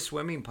just be a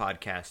swimming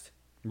podcast.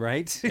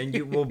 Right? And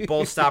you will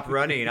both stop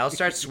running. I'll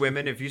start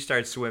swimming if you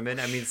start swimming.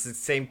 I mean, it's the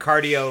same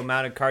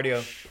amount of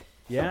cardio.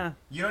 Yeah.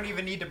 You don't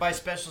even need to buy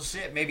special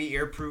shit. Maybe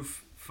earproof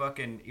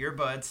fucking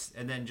earbuds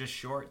and then just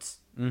shorts.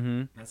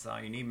 Mm-hmm. That's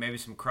all you need. Maybe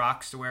some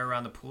Crocs to wear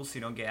around the pool so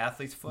you don't get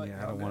athlete's foot.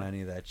 Yeah, I don't want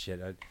any of that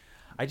shit.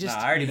 I just,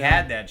 I already you know,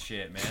 had that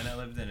shit, man. I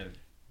lived in a.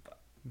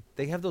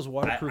 They have those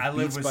waterproof I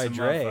lived Beats with by some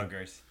Dre.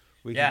 motherfuckers.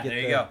 We Yeah, can there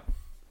you go.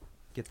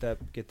 Get that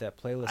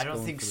playlist. I don't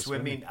going think for the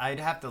swimming. I'd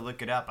have to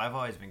look it up. I've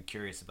always been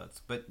curious about,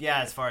 but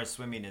yeah, as far as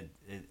swimming, it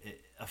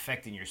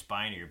affecting your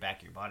spine or your back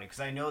of your body, because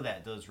I know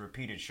that those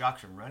repeated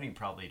shocks from running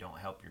probably don't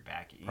help your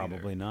back either.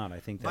 Probably not. I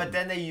think that. But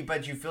then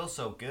but you feel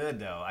so good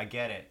though. I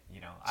get it. You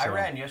know, I So-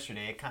 ran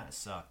yesterday. It kind of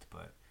sucked,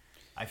 but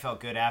I felt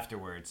good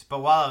afterwards.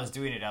 But while I was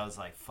doing it, I was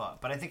like, "Fuck!"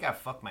 But I think I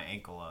fucked my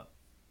ankle up.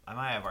 I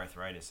might have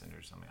arthritis in it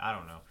or something. I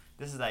don't know.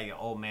 This is like an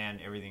old man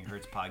everything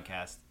hurts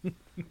podcast.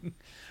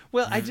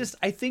 Well, I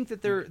think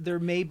that there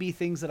may be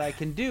things that I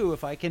can do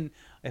if I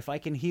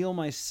can heal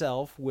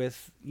myself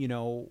with, you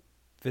know,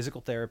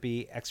 physical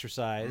therapy,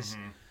 exercise.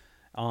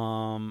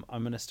 I'm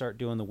gonna start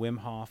doing the Wim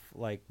Hof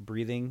like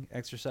breathing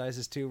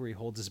exercises too, where he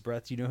holds his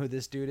breath. You know who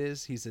this dude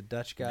is? He's a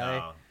Dutch guy.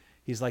 No.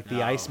 He's like the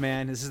No.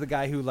 Iceman. This is the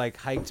guy who like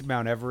hiked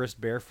Mount Everest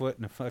barefoot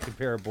in a fucking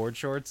pair of board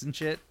shorts and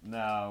shit.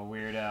 No,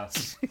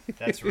 weirdo.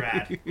 That's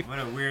rad. What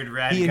a weird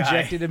rad He guy.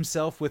 injected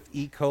himself with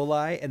E.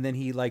 coli and then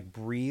he like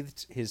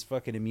breathed his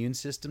fucking immune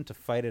system to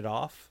fight it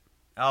off.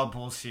 Oh,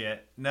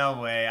 bullshit.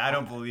 No way. I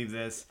don't believe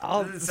this.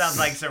 I'll- This sounds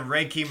like some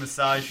Reiki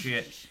massage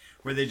shit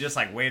where they just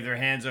like wave their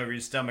hands over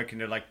your stomach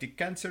and they're like, the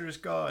cancer is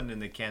gone,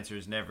 and the cancer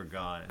is never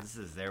gone. This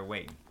is they're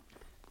waiting.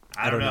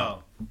 I don't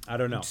know. I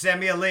don't know. Send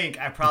me a link.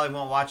 I probably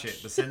won't watch it,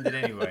 but send it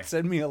anyway.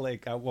 Send me a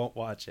link. I won't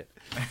watch it.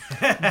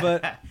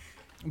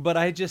 but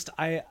I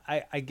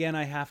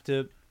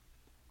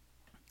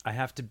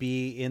have to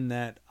be in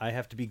that. I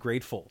have to be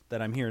grateful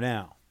that I'm here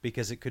now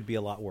because it could be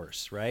a lot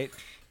worse, right?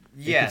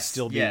 Yes.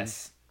 still be-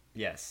 yes.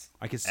 Yes.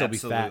 I could still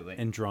Absolutely. be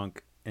fat and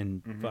drunk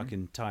and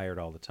fucking tired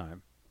all the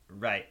time.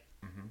 Right.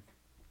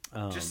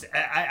 Just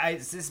I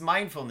it's this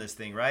mindfulness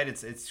thing, right?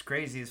 It's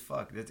crazy as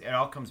fuck. It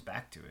all comes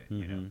back to it,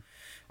 you know.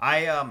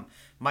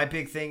 My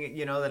big thing,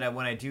 you know, that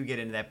when I do get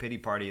into that pity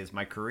party is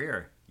my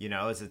career. you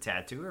know, as a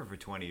tattooer for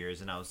 20 years.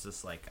 And I was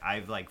just like,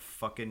 I've like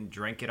fucking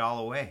drank it all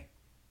away.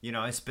 You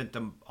know, I spent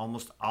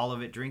almost all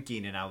of it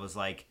drinking, and I was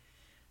like,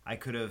 I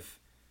could have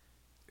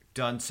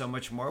done so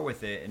much more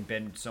with it and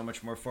been so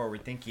much more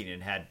forward thinking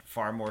and had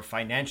far more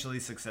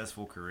financially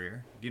successful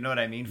career. Do you know what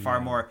I mean?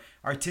 Far more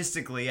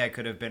artistically, I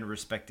could have been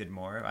respected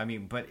more. I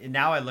mean, but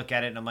now I look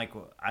at it and I'm like,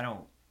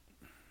 well,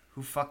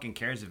 who fucking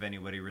cares if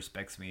anybody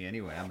respects me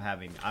anyway?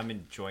 I'm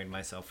enjoying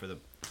myself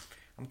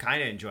I'm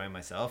kind of enjoying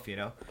myself, you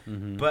know?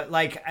 Mm-hmm. But,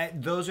 like,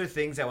 those are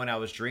things that when I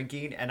was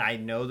drinking, and I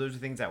know those are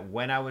things that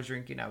when I was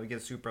drinking, I would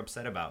get super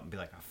upset about and be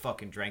like, I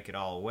fucking drank it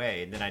all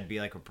away. And then I'd be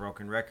like a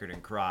broken record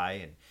and cry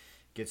and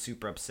get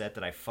super upset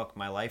that I fucked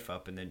my life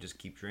up and then just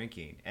keep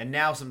drinking. And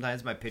now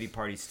sometimes my pity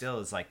party still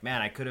is like,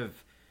 man, I could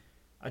have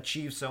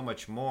achieved so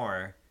much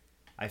more.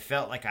 I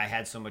felt like I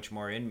had so much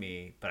more in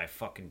me, but I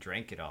fucking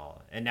drank it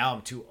all. And now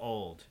I'm too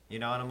old, you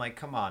know? And I'm like,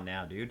 come on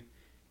now, dude.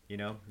 You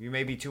know, you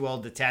may be too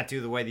old to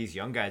tattoo the way these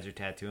young guys are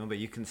tattooing, but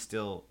you can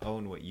still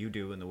own what you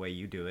do and the way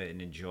you do it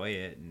and enjoy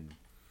it, and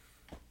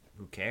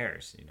who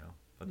cares, you know?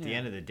 But at the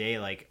end of the day,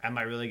 like, am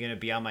I really going to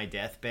be on my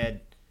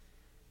deathbed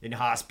in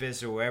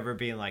hospice or wherever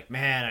being like,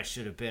 man, I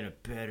should have been a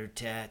better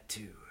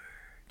tattooer?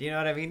 Do you know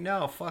what I mean?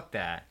 No, fuck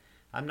that.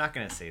 I'm not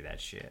going to say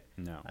that shit.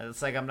 No.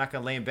 It's like I'm not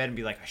going to lay in bed and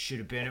be like, I should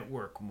have been at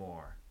work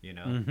more, you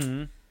know?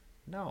 Mm-hmm.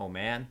 No,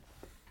 man.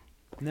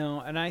 No,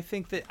 and I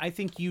think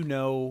you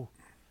know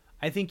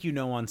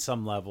on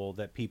some level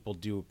that people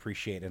do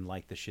appreciate and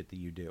like the shit that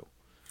you do.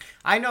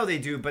 I know they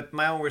do, but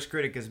my own worst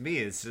critic is me.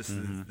 It's just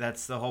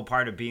that's the whole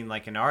part of being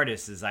like an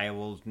artist, is I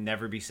will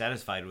never be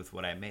satisfied with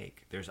what I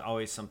make. There's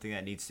always something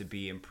that needs to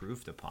be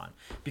improved upon,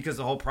 because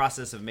the whole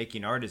process of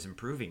making art is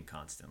improving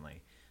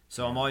constantly.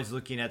 So I'm always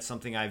looking at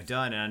something I've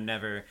done, and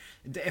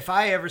if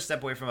I ever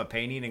step away from a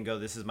painting and go,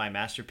 this is my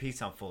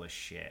masterpiece, I'm full of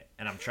shit,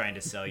 and I'm trying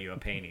to sell you a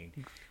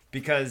painting.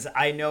 Because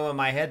I know in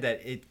my head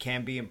that it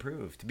can be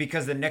improved.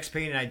 Because the next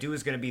painting I do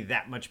is going to be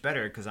that much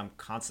better because I'm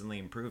constantly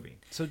improving.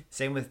 So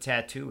same with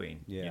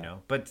tattooing, you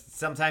know. But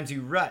sometimes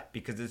you rut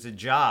because it's a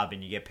job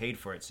and you get paid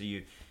for it. So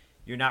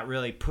you're not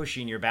really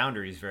pushing your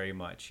boundaries very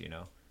much, you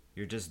know.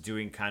 You're just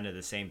doing kind of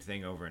the same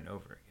thing over and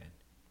over again.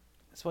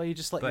 That's why you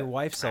just let your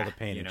wife sell the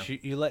painting. You know?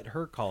 You let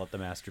her call it the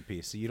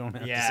masterpiece, so you don't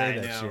have to say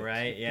that shit. Yeah,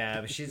 right? Yeah,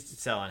 but she's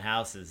selling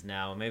houses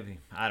now. Maybe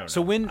I don't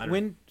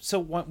know.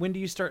 So when do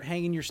you start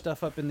hanging your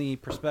stuff up in the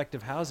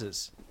prospective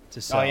houses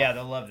to sell? Oh yeah,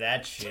 they'll love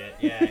that shit.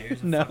 Yeah,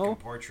 here's a fucking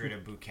portrait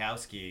of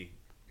Bukowski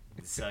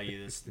to sell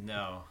you this.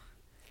 No,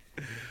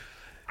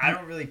 I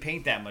don't really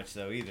paint that much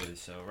though either.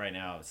 So right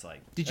now it's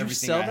like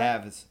everything I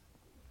have is.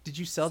 Did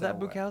you sell that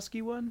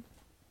Bukowski one?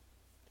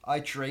 I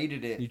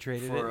traded it. You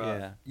traded it?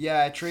 Yeah.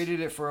 Yeah, I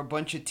traded it for a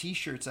bunch of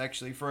T-shirts,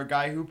 actually, for a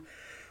guy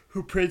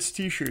who prints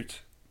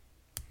T-shirts.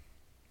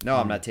 No,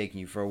 I'm not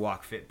taking you for a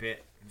walk, Fitbit.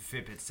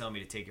 Fitbit's telling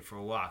me to take it for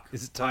a walk.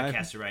 Is it time?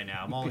 Podcaster right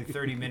now. I'm only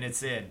 30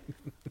 minutes in.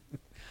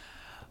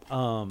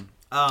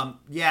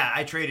 Yeah,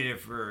 I traded it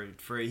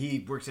for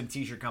he works in a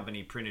T-shirt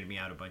company, printed me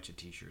out a bunch of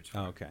T-shirts.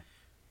 Oh, okay.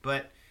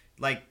 But,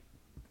 like,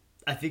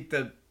 I think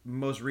the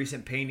most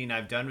recent painting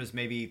I've done was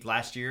maybe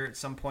last year at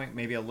some point,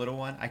 maybe a little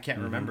one. I can't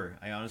remember.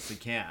 I honestly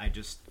can't. I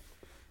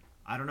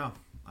don't know.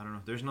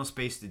 There's no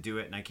space to do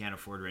it, and I can't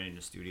afford renting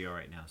a studio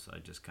right now, so I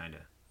just kind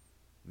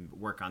of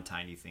work on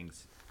tiny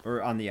things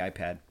or on the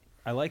iPad.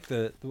 I like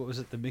the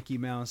Mickey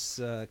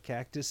Mouse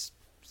cactus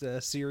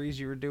series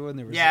you were doing.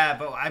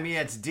 But I mean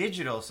it's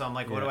digital, so I'm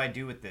like, what do I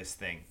do with this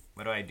thing?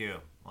 What do I do?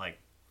 Like,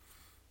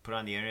 put it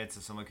on the internet so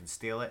someone can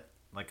steal it?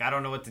 Like, I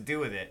don't know what to do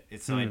with it.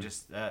 It's so I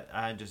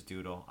just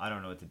doodle. I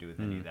don't know what to do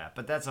with any of that.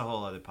 But that's a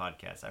whole other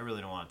podcast. I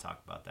really don't want to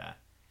talk about that.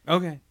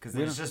 Okay. Because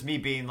it's just me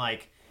being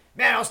like,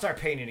 man, I'll start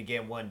painting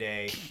again one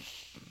day.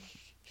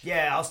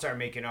 Yeah, I'll start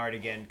making art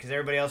again. Because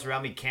everybody else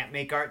around me can't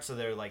make art, so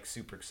they're, like,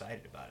 super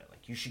excited about it.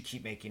 Like, you should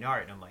keep making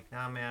art. And I'm like,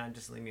 nah, man,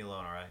 just leave me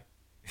alone, all right?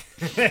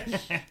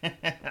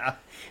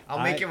 I'll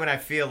make it when I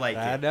feel like it.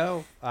 I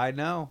know.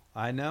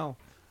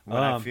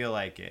 When I feel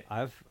like it.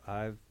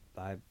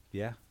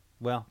 Yeah.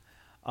 Well...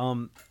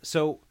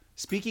 So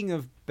speaking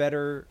of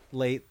better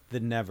late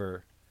than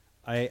never,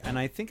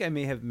 I think I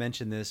may have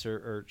mentioned this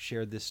or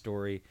shared this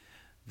story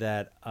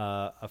that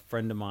a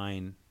friend of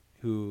mine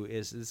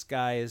this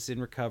guy is in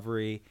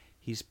recovery.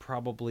 He's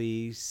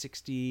probably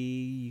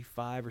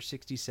 65 or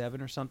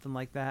 67 or something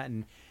like that.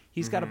 And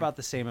he's got about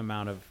the same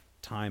amount of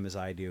time as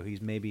I do.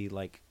 He's maybe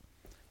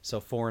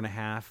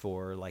 4.5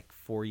 or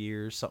 4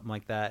 years, something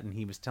like that. And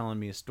he was telling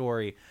me a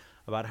story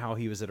about how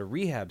he was at a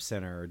rehab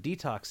center or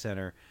detox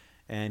center,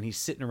 and he's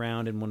sitting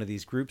around in one of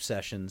these group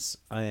sessions,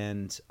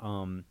 and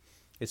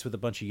it's with a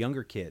bunch of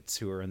younger kids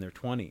who are in their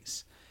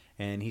 20s.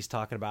 And he's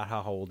talking about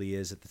how old he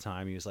is at the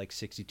time. He was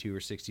 62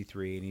 or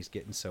 63, and he's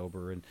getting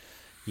sober. And,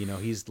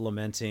 he's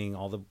lamenting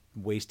all the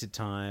wasted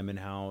time and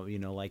how,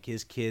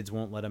 his kids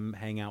won't let him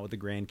hang out with the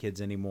grandkids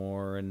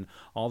anymore and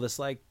all this,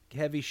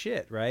 heavy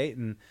shit, right?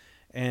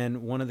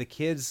 And one of the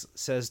kids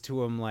says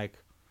to him,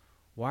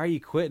 why are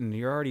you quitting?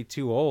 You're already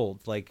too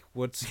old.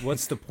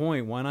 What's the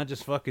point? Why not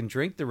just fucking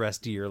drink the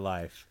rest of your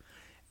life?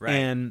 Right.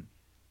 And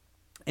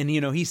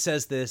he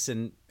says this,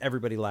 and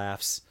everybody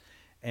laughs.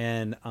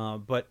 And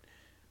but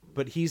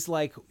he's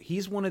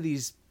one of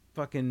these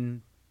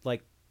fucking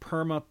like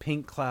perma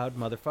pink cloud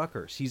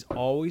motherfuckers. He's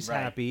always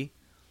happy.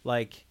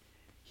 Like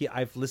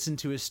I've listened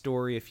to his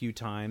story a few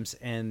times,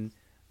 and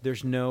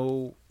there's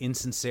no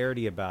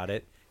insincerity about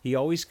it. He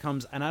always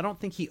comes, and I don't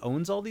think he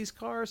owns all these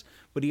cars,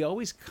 but he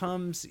always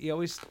comes. He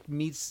always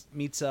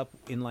meets up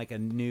in like a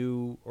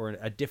new or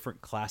a different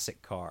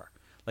classic car.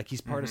 Like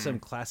he's part of some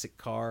classic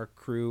car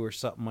crew or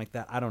something like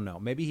that. I don't know.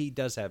 Maybe he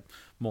does have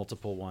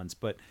multiple ones,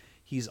 but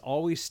he's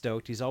always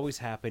stoked. He's always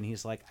happy. And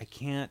he's like, I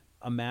can't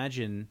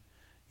imagine,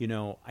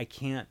 I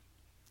can't.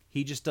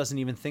 He just doesn't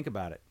even think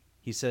about it.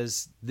 He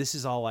says, this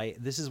is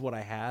what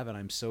I have, and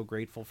I'm so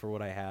grateful for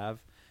what I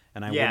have,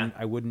 and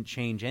I wouldn't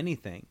change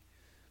anything.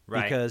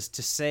 Right. Because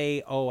to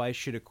say, oh, I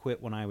should have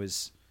quit when I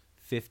was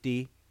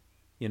 50,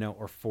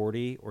 or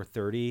 40 or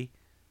 30,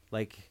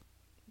 like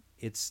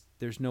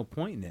there's no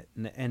point in it.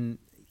 And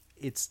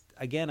it's,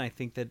 again, I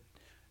think that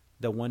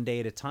the one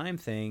day at a time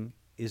thing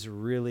is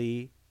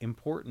really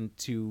important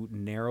to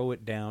narrow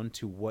it down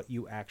to what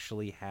you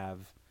actually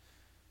have,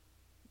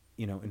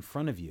 in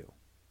front of you.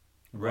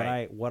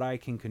 Right. What I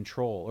can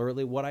control, or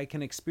what I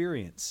can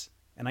experience.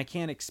 And I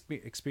can't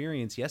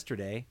experience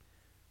yesterday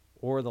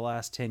or the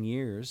last 10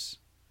 years.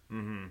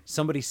 Mm-hmm.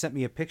 Somebody sent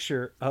me a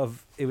picture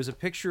of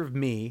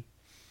me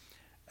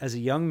as a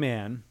young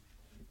man,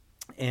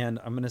 and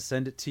I'm going to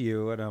send it to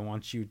you, and I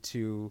want you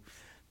to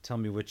tell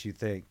me what you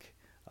think.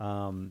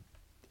 And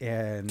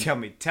tell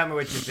me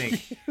what you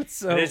think.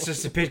 So, and it's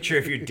just a picture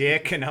of your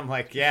dick, and I'm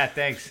like, yeah,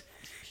 thanks.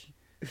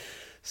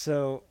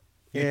 So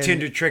your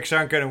Tinder tricks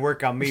aren't going to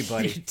work on me,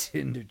 buddy.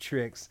 Tinder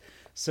tricks.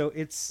 So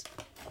it's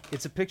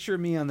a picture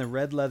of me on the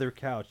red leather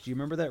couch. Do you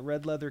remember that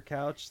red leather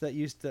couch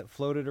that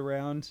floated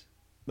around?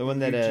 The one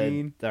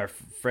that our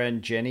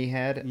friend Jenny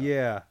had?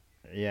 Yeah.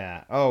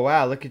 Yeah. Oh,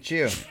 wow. Look at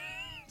you.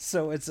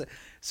 So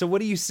what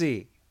do you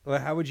see?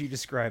 How would you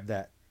describe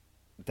that?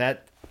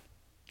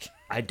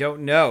 I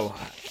don't know.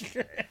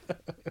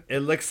 It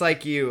looks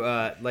like you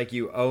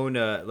own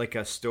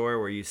a store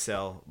where you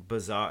sell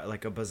bazaar,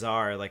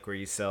 like where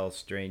you sell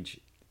strange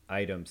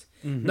items.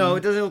 Mm-hmm. No,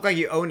 it doesn't look like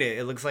you own it.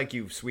 It looks like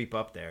you sweep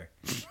up there.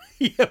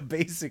 Yeah,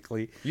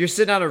 basically. You're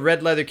sitting on a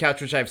red leather couch,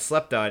 which I've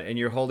slept on, and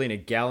you're holding a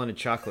gallon of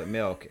chocolate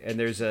milk, and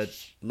there's a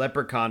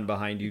leprechaun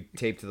behind you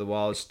taped to the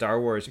wall, a Star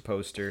Wars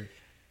poster.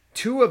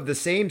 2 of the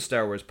same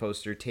Star Wars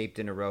poster taped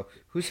in a row.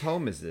 Whose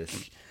home is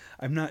this?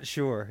 I'm not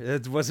sure.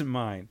 It wasn't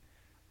mine.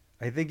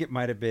 I think it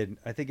might have been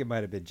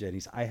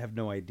Jenny's. I have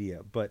no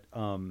idea, but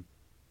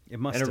it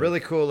must. And a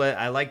really cool.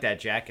 I like that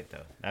jacket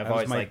though. I've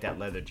always liked that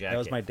leather jacket. That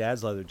was my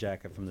dad's leather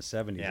jacket from the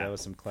 70s. Yeah. That was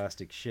some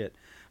classic shit.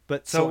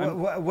 But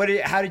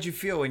how did you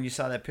feel when you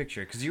saw that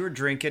picture? Because you were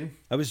drinking.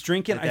 I was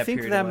drinking. I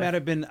think that might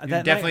have been.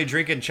 You're definitely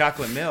drinking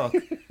chocolate milk.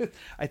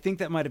 I think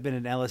that might have been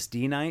an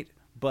LSD night,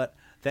 but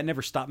that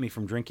never stopped me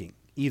from drinking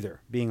either.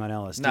 Being on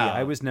LSD, no.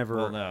 I was never.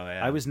 Well, no,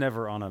 yeah. I was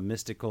never on a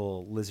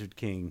mystical Lizard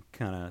King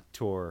kind of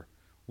tour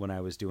when I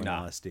was doing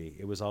LSD.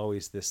 It was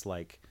always this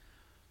like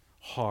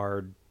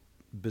hard,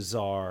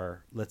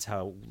 bizarre. Let's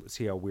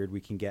see how weird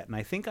we can get. And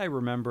I think I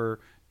remember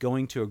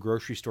going to a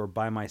grocery store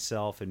by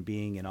myself and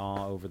being in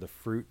awe over the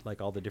fruit, like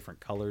all the different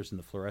colors and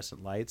the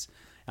fluorescent lights.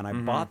 And I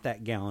bought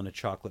that gallon of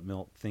chocolate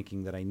milk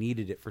thinking that I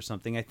needed it for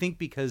something. I think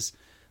because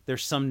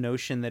there's some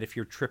notion that if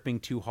you're tripping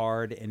too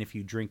hard and if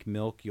you drink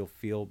milk, you'll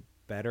feel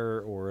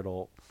better or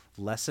it'll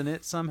lessen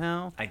it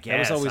somehow. I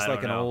guess. That was always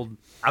like an old...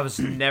 I was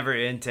never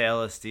into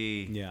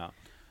LSD. Yeah.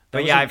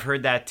 But yeah, I've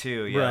heard that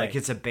too. Yeah, right. Like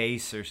it's a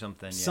base or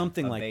something. Yeah.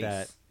 Something like base.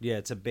 That. Yeah,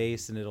 it's a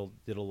base and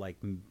it'll like...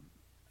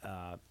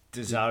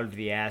 dissolve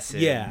the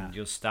acid, and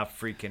you'll stop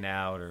freaking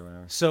out or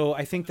whatever. So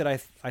I think that I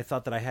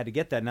thought that I had to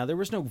get that. Now there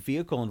was no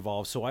vehicle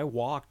involved, so I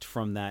walked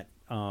from that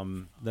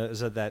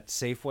that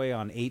Safeway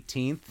on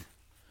 18th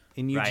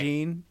in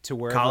Eugene to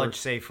wherever College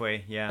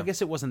Safeway. Yeah, I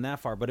guess it wasn't that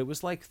far, but it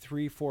was like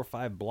 3, 4,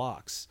 5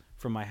 blocks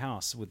from my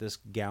house with this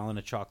gallon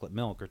of chocolate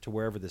milk, or to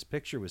wherever this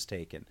picture was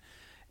taken.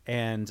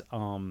 And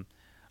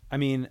I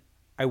mean,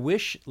 I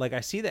wish, like,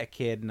 I see that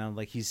kid and I'm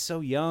like, he's so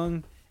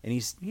young. And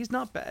he's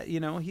not bad,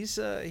 he's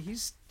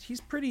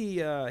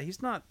pretty,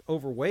 he's not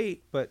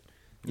overweight, but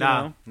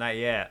not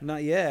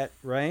yet,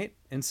 right?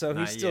 And so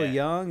he's still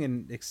young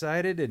and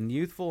excited and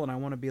youthful, and I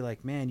want to be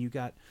like, man, you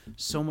got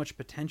so much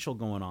potential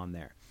going on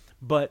there.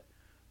 But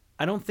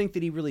I don't think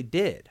that he really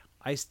did.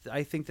 I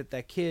think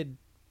that kid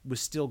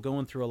was still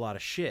going through a lot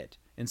of shit,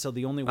 and so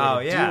the only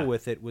way to deal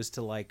with it was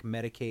to like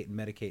medicate,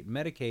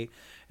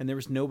 and there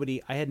was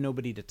nobody. I had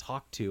nobody to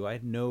talk to. I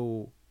had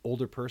no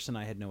older person.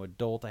 I had no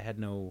adult. I had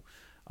no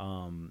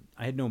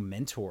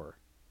mentor,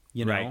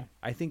 Right.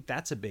 I think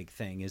that's a big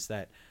thing, is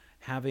that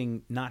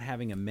not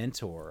having a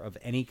mentor of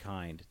any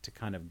kind to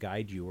kind of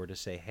guide you or to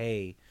say,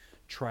 hey,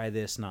 try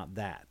this, not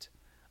that,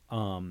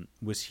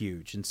 was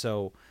huge. And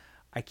so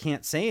I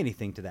can't say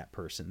anything to that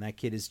person. That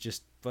kid is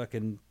just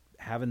fucking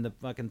having the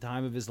fucking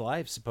time of his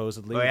life,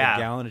 supposedly, with a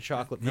gallon of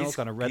chocolate milk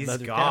on a red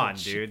leather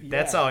couch. He's gone, dude.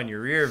 That's all in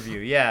your rear view.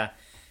 Yeah.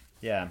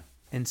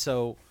 And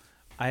so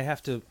I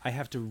have to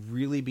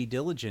really be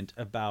diligent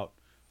about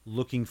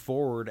looking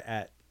forward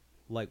at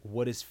like,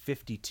 what is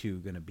 52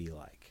 going to be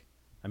like?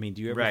 I mean,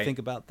 do you ever think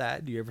about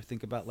that? Do you ever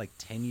think about like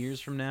 10 years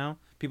from now?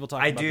 People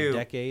talk about the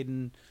decade,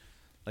 and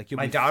like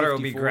my daughter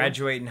will be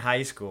graduating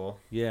high school.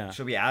 Yeah,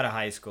 she'll be out of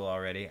high school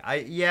already.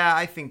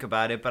 I think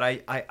about it, but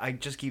I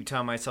just keep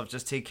telling myself,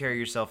 just take care of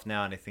yourself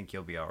now, and I think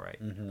you'll be all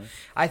right. Mm-hmm.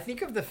 I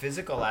think of the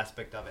physical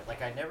aspect of it.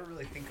 Like, I never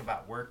really think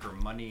about work or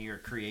money or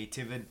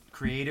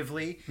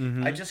creatively.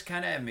 Mm-hmm. I just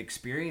kind of am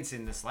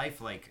experiencing this life.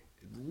 Like,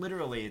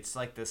 literally, it's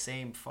like the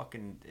same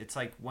fucking. It's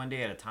like one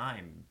day at a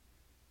time.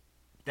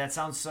 That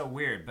sounds so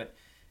weird, but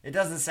it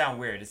doesn't sound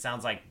weird. It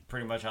sounds like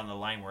pretty much on the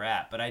line we're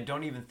at. But I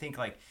don't even think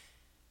like,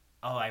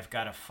 oh, I've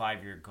got a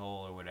 5-year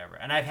goal or whatever.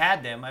 And I've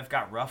had them. I've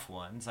got rough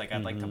ones. Like,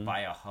 I'd like to buy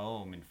a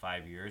home in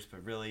 5 years.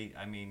 But really,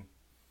 I mean,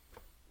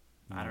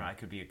 I don't know. I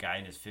could be a guy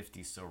in his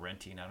 50s still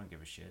renting. I don't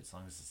give a shit as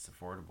long as it's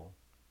affordable.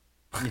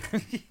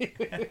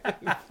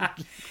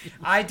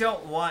 I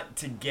don't want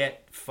to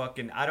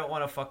I don't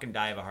want to fucking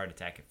die of a heart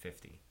attack at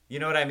 50. You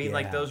know what I mean? Yeah.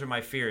 Like, those are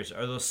my fears.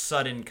 Or those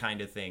sudden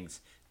kind of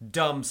things.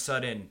 Dumb,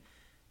 sudden,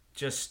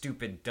 just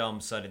stupid,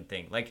 dumb, sudden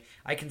thing. Like,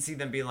 I can see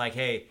them being like,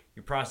 hey,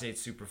 your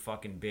prostate's super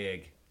fucking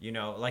big. You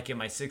know, like in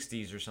my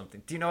 60s or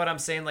something. Do you know what I'm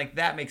saying? Like,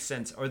 that makes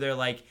sense. Or they're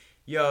like,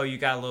 yo, you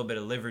got a little bit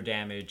of liver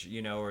damage,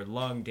 you know, or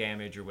lung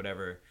damage or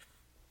whatever.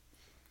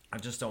 I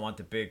just don't want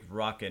the big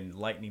rockin'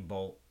 lightning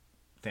bolt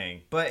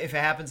thing. But if it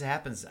happens, it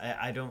happens.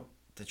 I don't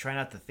try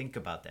not to think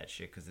about that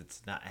shit because it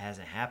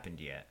hasn't happened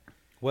yet.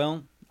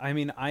 Well, I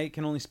mean, I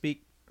can only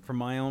speak from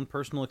my own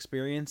personal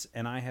experience,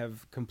 and I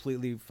have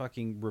completely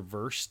fucking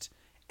reversed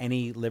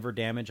any liver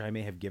damage I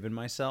may have given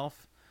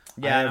myself.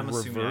 Yeah, I'm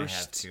assuming I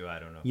have too. I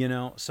don't know. You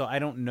know, so I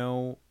don't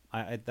know.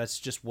 That's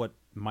just what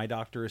my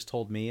doctor has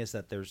told me, is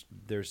that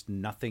there's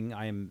nothing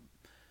I am,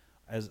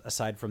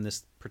 aside from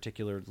this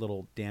particular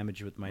little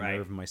damage with my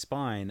nerve in my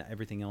spine.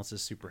 Everything else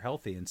is super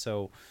healthy, and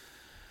so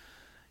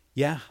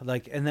yeah,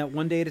 like, and that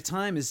one day at a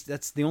time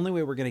that's the only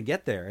way we're gonna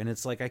get there. And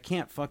it's like, I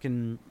can't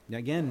fucking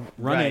running.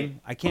 Right.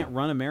 I can't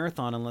run a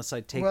marathon unless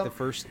I take do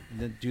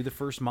the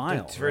first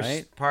mile. The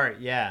first part,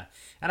 yeah.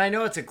 And I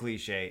know it's a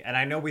cliche, and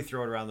I know we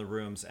throw it around the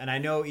rooms, and I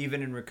know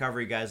even in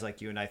recovery, guys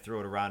like you and I throw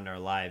it around in our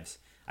lives.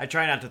 I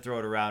try not to throw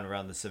it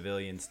around the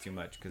civilians too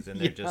much, because then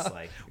they're just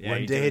like,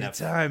 one day at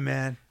a time,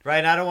 man. Right.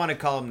 And I don't want to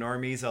call them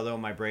normies, although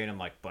in my brain I'm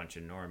like, bunch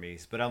of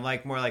normies, but I'm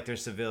like more like they're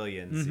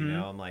civilians. You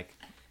know, I'm like.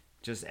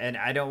 And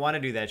I don't want to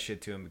do that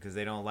shit to them because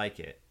they don't like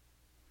it.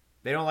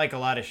 They don't like a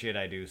lot of shit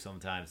I do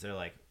sometimes. They're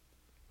like,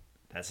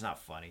 that's not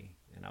funny.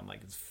 And I'm like,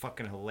 it's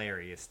fucking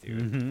hilarious,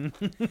 dude.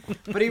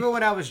 Mm-hmm. But even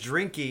when I was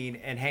drinking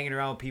and hanging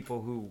around with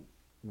people who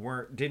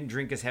didn't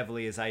drink as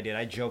heavily as I did,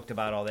 I joked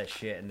about all that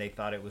shit and they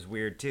thought it was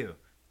weird too.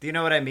 Do you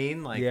know what I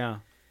mean? Like, yeah.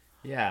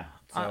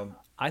 So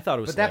I thought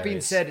it was. But that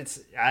being said,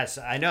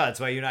 I know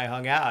that's why you and I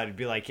hung out. I'd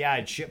be like, yeah,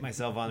 I'd shit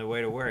myself on the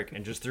way to work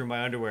and just threw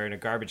my underwear in a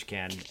garbage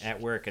can at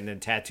work and then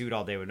tattooed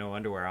all day with no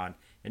underwear on.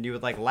 And you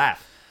would like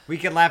laugh. We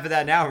can laugh at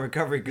that now in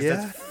recovery because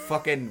that's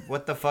fucking,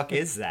 what the fuck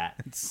is that?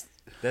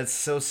 That's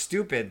so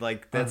stupid.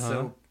 Like, that's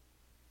so.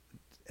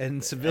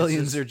 And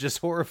civilians are just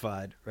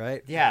horrified,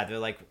 right? Yeah, they're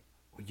like,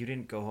 well, you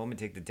didn't go home and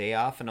take the day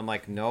off? And I'm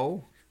like,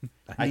 no.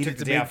 I took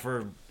the day off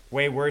for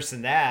way worse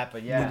than that,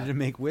 but yeah. Needed to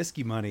make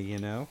whiskey money, you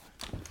know?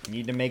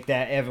 Need to make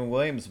that Evan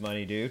Williams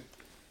money, dude.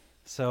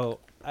 So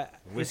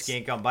whiskey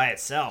ain't gonna buy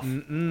itself.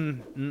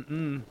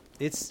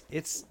 It's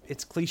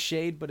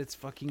cliched, but it's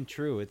fucking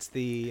true. It's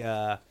the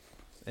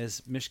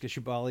as Mishka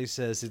Shubaly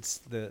says, it's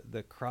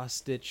the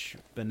cross-stitch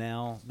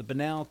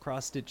banal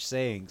cross-stitch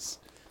sayings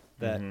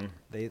that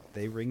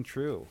they ring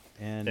true,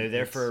 and they're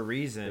there for a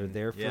reason. They're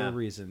there for a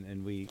reason,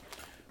 and we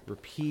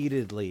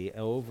repeatedly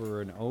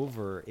over and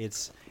over.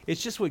 It's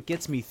just what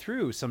gets me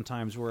through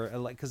sometimes, where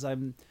like, because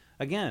I'm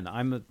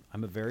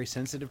a very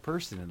sensitive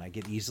person and I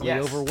get easily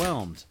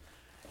overwhelmed,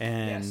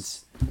 and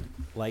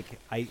like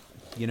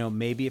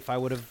maybe if I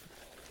would have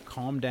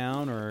calmed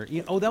down, or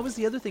that was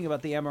the other thing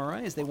about the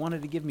MRI, is they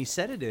wanted to give me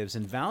sedatives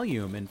and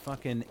Valium and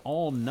fucking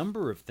all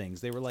number of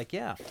things. They were like,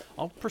 yeah,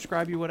 I'll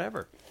prescribe you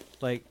whatever.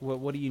 Like,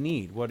 what do you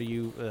need? What do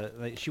you?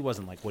 She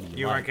wasn't like, what do you?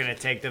 You like? weren't gonna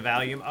take the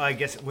Valium. Oh, I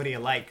guess. What do you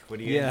like? What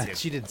do you? Yeah, into?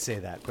 She didn't say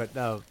that, but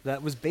no,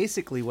 that was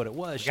basically what it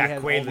was. She got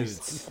had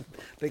Quaaludes.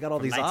 They got all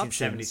these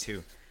 1972.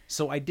 options.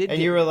 So I did.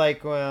 And you were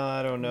like, well,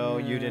 I don't know.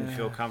 You didn't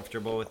feel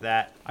comfortable with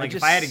that. Like,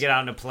 if I had to get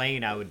on a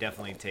plane, I would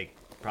definitely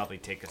probably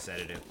take a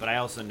sedative. But I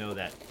also know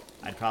that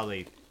I'd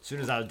probably, as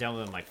soon as I was done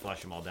with them, like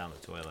flush them all down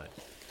the toilet.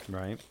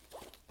 Right.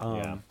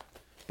 Yeah.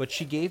 But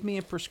she gave me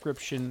a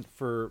prescription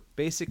for,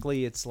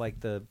 basically it's like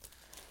the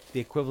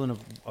equivalent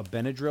of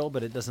Benadryl,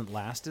 but it doesn't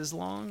last as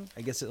long.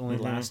 I guess it only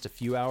lasts a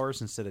few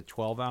hours instead of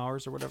 12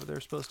 hours or whatever they're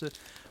supposed to.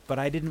 But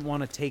I didn't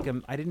want to take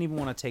them. I didn't even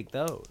want to take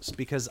those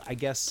because I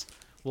guess,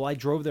 well, I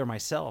drove there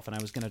myself and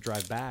I was going to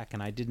drive back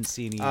and I didn't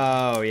see any.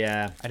 Oh,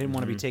 yeah. I didn't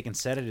want to be taking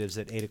sedatives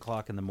at 8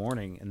 o'clock in the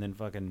morning and then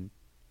fucking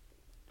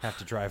have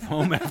to drive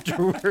home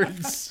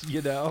afterwards,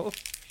 you know?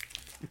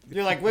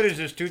 You're like, what is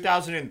this,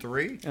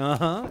 2003?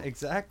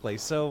 Exactly.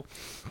 So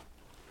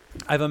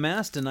I've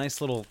amassed a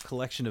nice little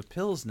collection of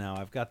pills now.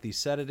 I've got these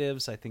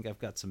sedatives. I think I've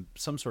got some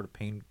sort of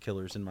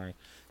painkillers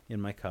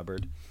in my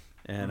cupboard.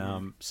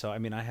 And so I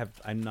mean, I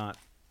have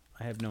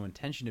no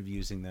intention of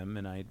using them,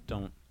 and I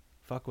don't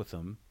fuck with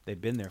them. They've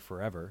been there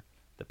forever,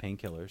 the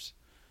painkillers.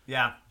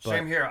 Yeah,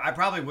 same here. I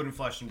probably wouldn't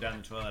flush them down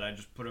the toilet. I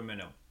just put them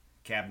in a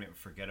cabinet and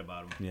forget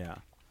about them. Yeah,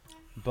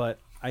 but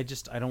I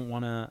don't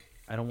want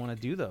to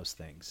do those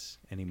things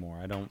anymore.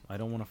 I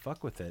don't want to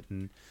fuck with it.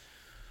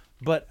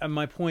 But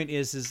my point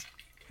is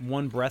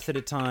one breath at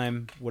a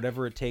time,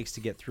 whatever it takes to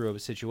get through a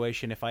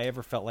situation. If I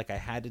ever felt like I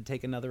had to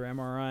take another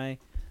MRI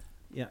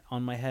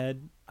on my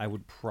head, I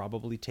would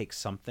probably take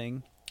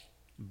something.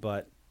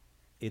 But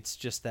it's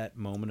just that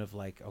moment of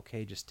like,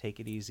 okay, just take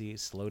it easy,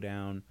 slow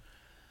down.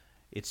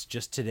 It's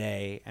just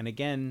today. And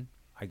again,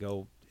 I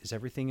go, is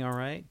everything all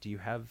right? Do you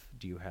have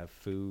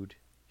food,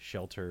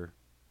 shelter?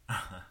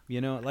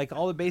 Like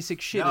all the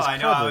basic shit is covered, I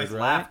know. I always right?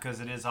 laugh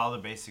because it is all the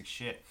basic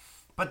shit.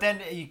 But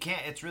then you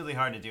can't. It's really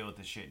hard to deal with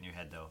the shit in your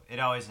head, though. It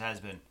always has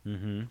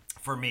been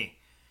for me.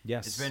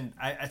 Yes. It's been.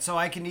 So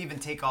I can even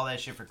take all that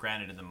shit for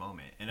granted in the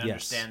moment and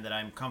understand that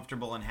I'm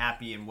comfortable and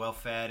happy and well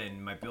fed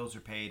and my bills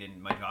are paid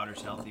and my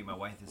daughter's healthy, my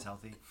wife is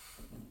healthy.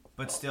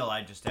 But still,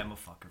 I just am a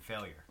fucking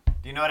failure.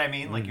 Do you know what I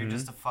mean? Like, you're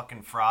just a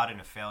fucking fraud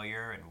and a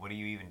failure, and what are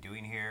you even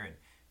doing here? And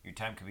your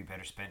time could be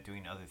better spent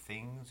doing other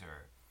things,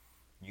 or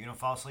you gonna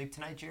fall asleep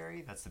tonight,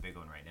 Jerry? That's the big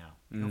one right now.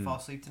 You gonna fall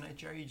asleep tonight,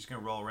 Jerry? You're just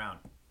gonna roll around.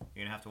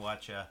 You're gonna have to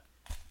watch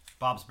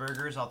Bob's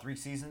Burgers, all 3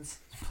 seasons,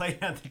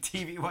 playing on the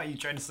TV while you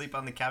try to sleep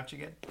on the couch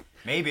again?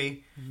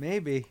 Maybe.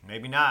 Maybe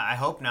not. I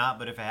hope not,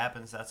 but if it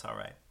happens, that's all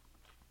right.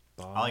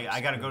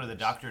 I gotta go to the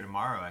Bob's doctor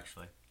tomorrow,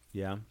 actually.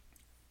 Yeah.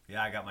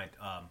 Yeah, I got my...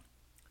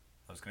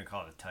 I was going to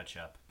call it a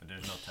touch-up, but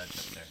there's no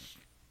touch-up there.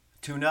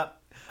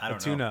 Tune-up? I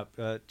don't know.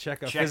 Tune-up.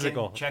 Check-up.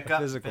 Physical.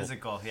 Check-up.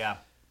 Physical, yeah.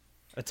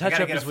 A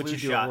touch-up is what you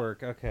do at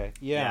work. Okay.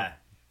 Yeah.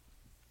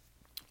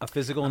 A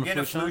physical and a flu shot?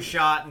 I'm getting a flu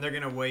shot, and they're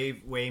going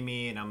to weigh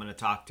me, and I'm going to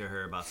talk to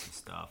her about some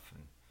stuff.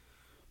 And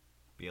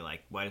be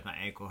like, why does my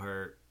ankle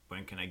hurt?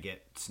 When can I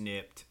get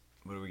snipped?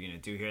 What are we going to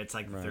do here? It's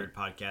like the third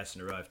podcast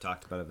in a row I've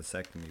talked about a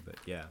vasectomy, but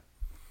yeah.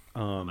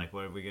 I'm like,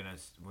 what are we going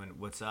to...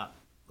 What's up?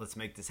 Let's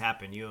make this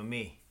happen, you and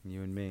me.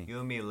 You and me. You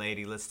and me,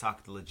 lady. Let's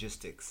talk the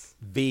logistics.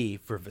 V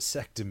for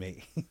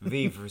vasectomy.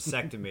 V for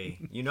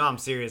vasectomy. You know I'm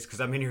serious because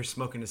I'm in here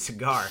smoking a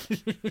cigar.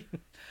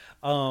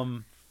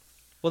 Well,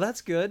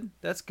 that's good.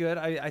 That's good.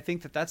 I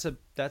think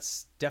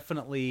that's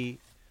definitely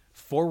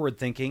forward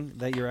thinking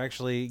that you're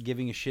actually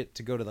giving a shit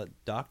to go to the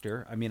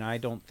doctor. I mean, I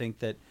don't think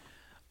that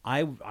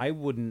I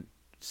wouldn't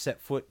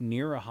set foot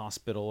near a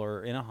hospital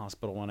or in a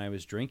hospital when I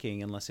was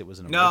drinking unless it was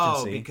an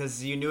emergency. No,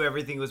 because you knew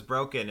everything was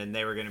broken and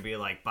they were going to be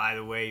like, by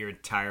the way, your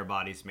entire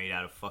body's made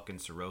out of fucking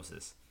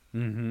cirrhosis.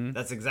 Mm-hmm.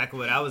 That's exactly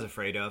what I was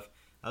afraid of.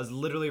 I was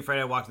literally afraid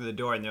I walked through the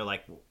door and they're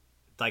like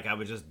I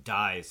would just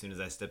die as soon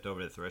as I stepped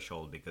over the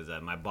threshold because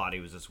my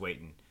body was just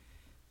waiting.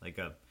 Like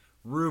a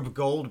Rube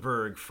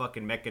Goldberg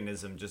fucking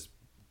mechanism just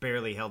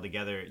barely held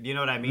together. You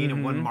know what I mean? Mm-hmm.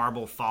 And one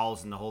marble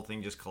falls and the whole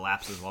thing just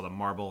collapses while the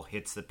marble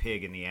hits the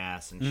pig in the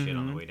ass and shit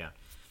on the way down.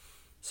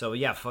 So,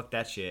 yeah, fuck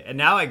that shit. And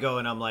now I go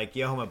and I'm like,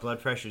 yo, my blood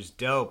pressure's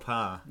dope,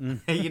 huh?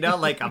 You know,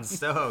 like, I'm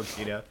stoked,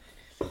 you know?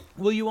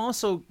 Well,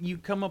 you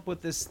come up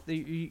with this,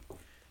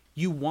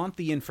 you want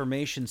the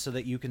information so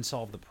that you can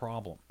solve the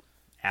problem.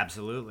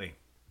 Absolutely.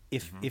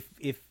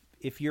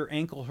 If your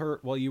ankle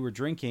hurt while you were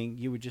drinking,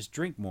 you would just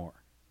drink more.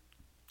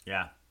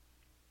 Yeah.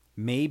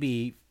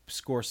 Maybe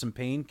score some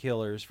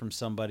painkillers from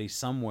somebody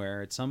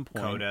somewhere at some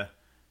point. Coda.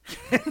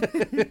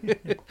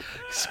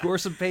 Score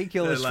some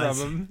painkillers from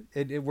him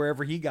and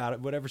wherever he got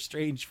it, whatever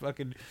strange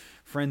fucking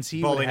friends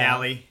he bowling would have.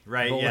 alley,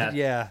 right?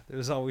 Yeah, there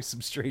was always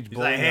some strange He's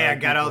bowling like, hey, I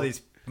got people. all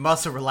these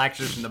muscle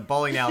relaxers from the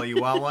bowling alley.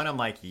 You want one? I'm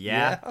like,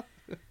 yeah.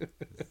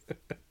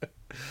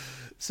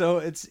 So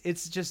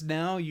it's just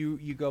now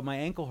you go, my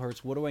ankle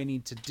hurts. What do I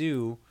need to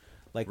do?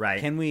 Like,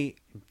 can we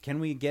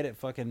get it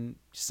fucking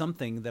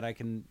something that I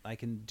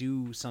can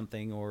do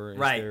something, or is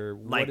there,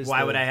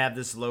 why would I have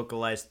this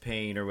localized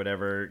pain or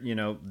whatever? You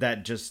know,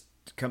 that just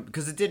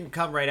because it didn't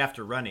come right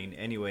after running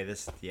anyway.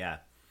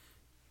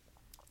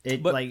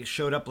 It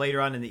showed up later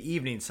on in the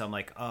evening. So I'm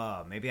like,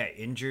 oh, maybe I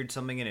injured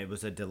something and it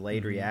was a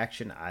delayed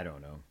reaction. I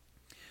don't know.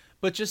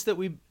 But just that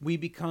we've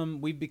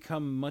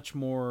become much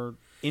more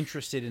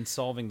interested in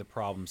solving the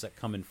problems that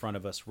come in front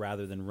of us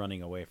rather than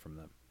running away from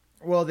them.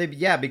 Well,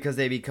 because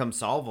they become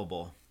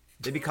solvable.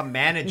 They become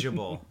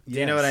manageable. Do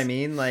you know what I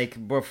mean?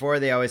 Like, before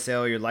they always say,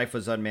 oh, your life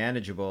was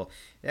unmanageable.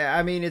 Yeah,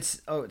 I mean,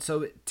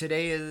 so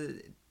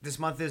today this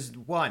month is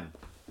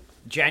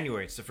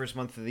January. It's the first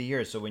month of the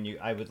year. So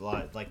I would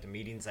like the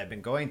meetings I've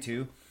been going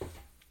to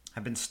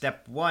have been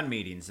step 1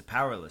 meetings, the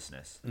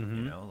powerlessness,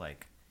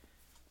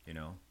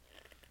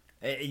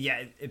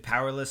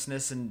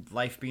 powerlessness and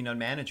life being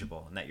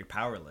unmanageable, and that you're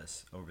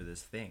powerless over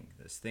this thing.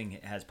 This thing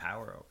has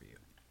power over you.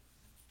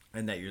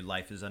 And that your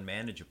life is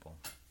unmanageable.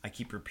 I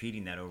keep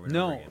repeating that over and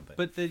over again.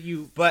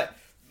 But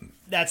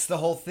that's the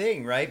whole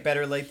thing, right?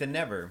 Better late than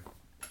never.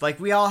 Like,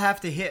 we all have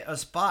to hit a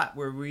spot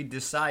where we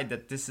decide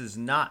that this is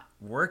not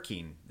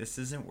working. This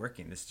isn't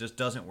working. This just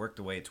doesn't work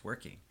the way it's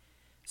working.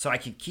 So I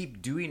can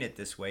keep doing it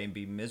this way and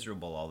be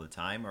miserable all the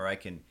time, or I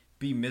can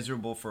be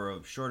miserable for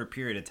a shorter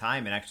period of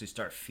time and actually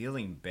start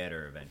feeling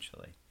better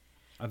eventually.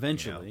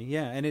 Eventually,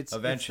 yeah, and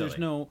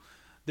eventually.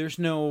 There's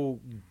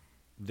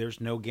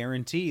no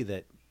guarantee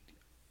that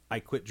I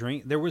quit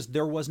drink. There was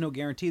no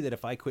guarantee that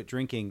if I quit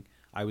drinking,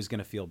 I was going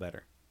to feel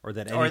better, or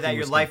that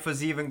your life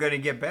was even going to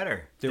get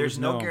better. There's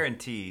no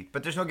guarantee,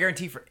 but there's no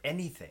guarantee for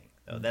anything.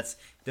 Though that's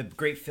the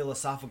great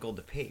philosophical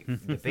debate,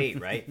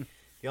 right?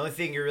 The only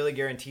thing you're really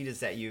guaranteed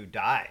is that you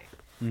die.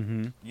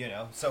 Mm-hmm. You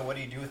know, so what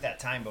do you do with that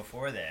time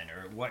before then,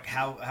 or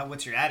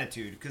what's your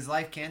attitude? Because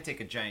life can take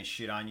a giant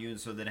shit on you, and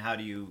so then how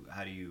do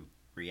you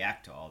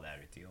react to all that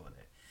or deal with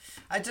it?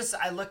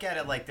 I look at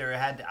it like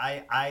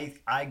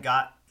I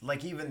got,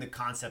 like, even the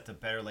concept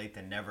of better late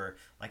than never,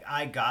 like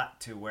I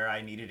got to where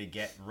I needed to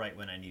get right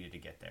when I needed to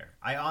get there.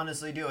 I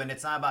honestly do, and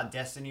it's not about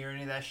destiny or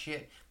any of that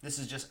shit. This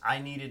is just I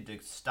needed to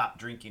stop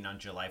drinking on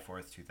July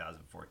 4th,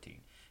 2014.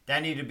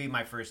 That needed to be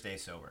my first day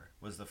sober,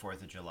 was the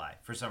 4th of July,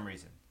 for some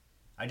reason.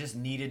 I just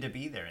needed to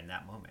be there in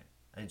that moment.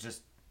 I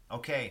just,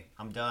 okay,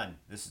 I'm done.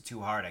 This is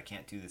too hard. I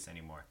can't do this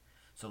anymore.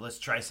 So let's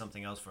try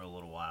something else for a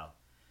little while.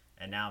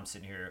 And now I'm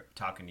sitting here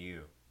talking to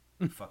you,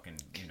 fucking,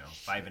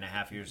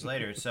 5.5 years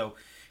later. So,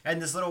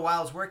 and this little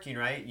while is working,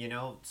 right?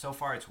 So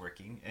far it's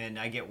working. And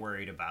I get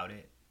worried about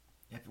it.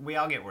 We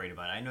all get worried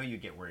about it. I know you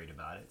get worried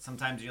about it.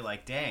 Sometimes you're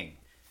like, dang,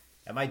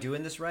 am I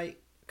doing this right?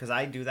 Because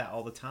I do that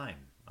all the time.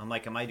 I'm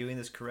like, am I doing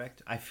this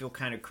correct? I feel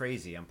kind of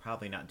crazy. I'm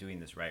probably not doing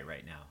this right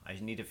now. I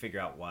need to figure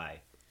out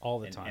why. All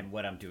the time. And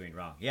what I'm doing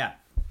wrong. Yeah.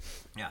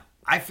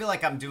 I feel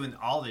like I'm doing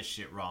all this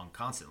shit wrong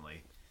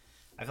constantly.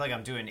 I feel like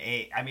I'm doing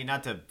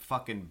not to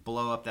fucking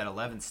blow up that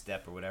 11th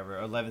step or whatever,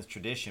 or 11th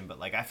tradition, but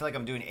like I feel like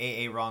I'm doing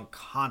AA wrong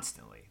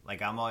constantly.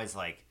 Like I'm always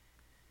like,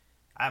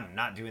 I'm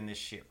not doing this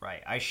shit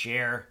right.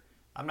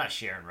 I'm not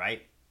sharing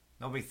right.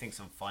 Nobody thinks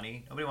I'm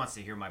funny. Nobody wants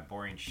to hear my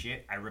boring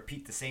shit. I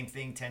repeat the same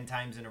thing 10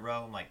 times in a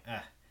row. I'm like,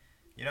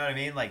 you know what I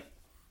mean? Like,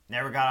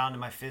 never got onto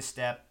my 5th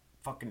step.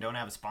 Fucking don't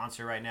have a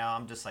sponsor right now.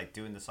 I'm just like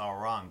doing this all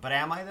wrong. But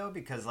am I though?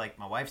 Because like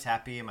my wife's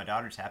happy and my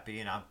daughter's happy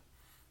and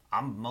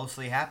I'm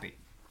mostly happy.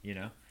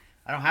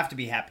 I don't have to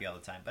be happy all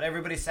the time, but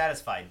everybody's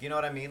satisfied. You know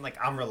what I mean? Like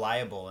I'm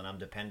reliable and I'm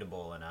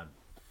dependable and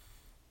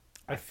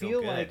I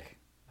feel good. Like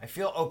I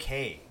feel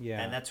okay. Yeah,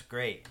 and that's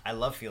great. I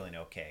love feeling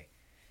okay.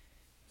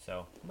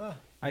 So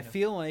I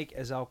feel like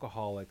as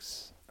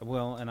alcoholics,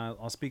 well, and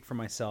I'll speak for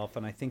myself,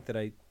 and I think that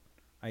I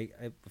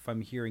if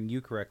I'm hearing you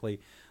correctly,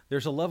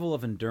 there's a level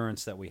of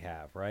endurance that we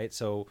have, right?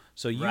 So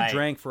you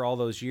drank for all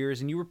those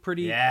years, and you were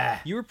pretty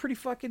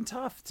fucking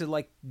tough to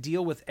like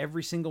deal with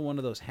every single one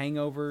of those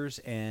hangovers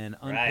and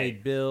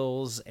unpaid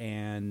bills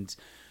and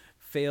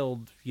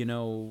failed,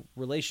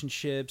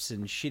 relationships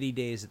and shitty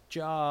days at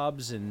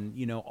jobs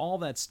and all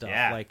that stuff.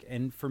 Yeah. Like,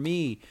 and for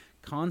me,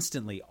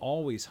 constantly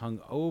always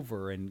hung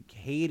over and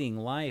hating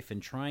life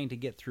and trying to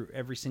get through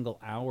every single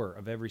hour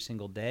of every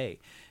single day,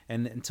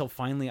 and until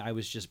finally I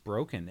was just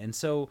broken. And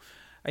so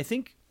I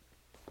think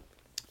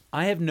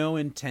I have no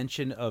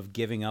intention of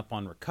giving up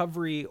on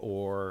recovery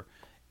or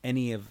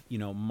any of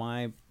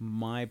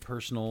my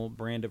personal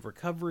brand of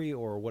recovery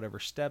or whatever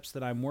steps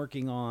that I'm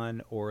working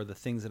on or the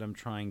things that I'm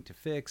trying to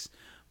fix.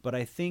 But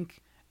I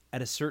think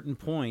at a certain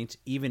point,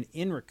 even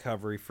in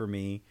recovery for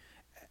me,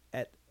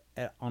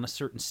 on a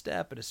certain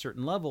step, at a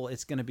certain level, life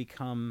is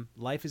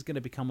going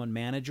to become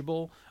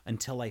unmanageable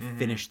until I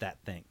finish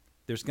that thing.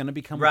 There's going to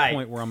become a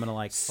point where I'm going to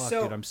like, fuck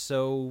it, I'm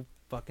so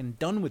fucking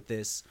done with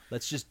this.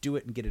 Let's just do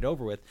it and get it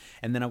over with.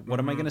 And then what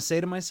am I going to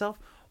say to myself?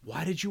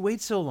 Why did you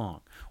wait so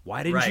long?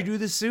 Why didn't you do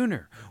this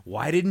sooner?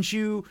 Why didn't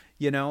you,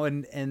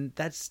 and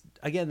that's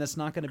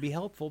not going to be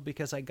helpful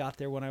because I got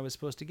there when I was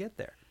supposed to get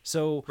there.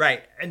 So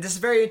right. And this is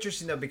very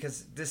interesting though,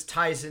 because this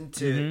ties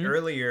into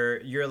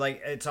earlier, you're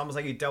like, it's almost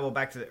like you double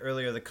back to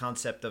the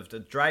concept of the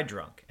dry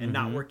drunk and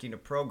not working a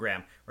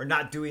program or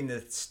not doing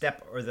the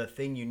step or the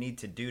thing you need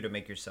to do to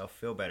make yourself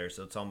feel better.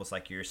 So it's almost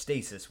like your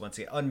stasis, once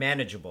again,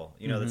 unmanageable,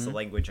 that's the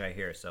language I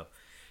hear. So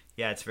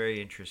yeah, it's very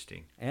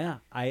interesting. Yeah,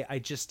 I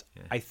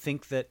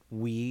think that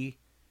we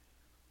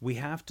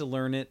have to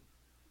learn it.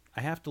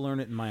 I have to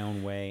learn it in my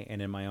own way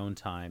and in my own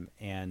time.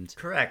 And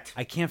correct.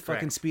 I can't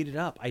fucking speed it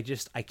up. I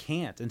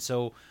can't. And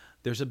so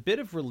there's a bit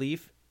of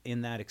relief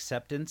in that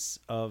acceptance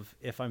of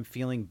if I'm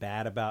feeling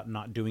bad about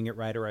not doing it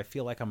right, or I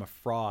feel like I'm a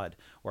fraud,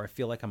 or I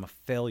feel like I'm a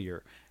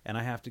failure, and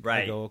I have to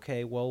go,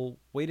 okay, well,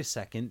 wait a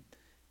second.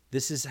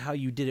 This is how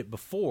you did it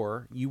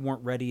before. You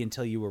weren't ready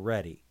until you were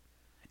ready.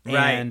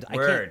 And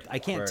I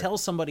can't tell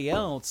somebody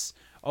else,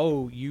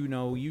 oh,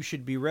 you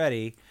should be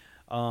ready,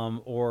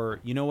 or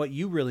you know what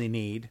you really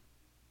need.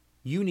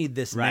 You need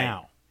this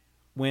now,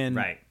 when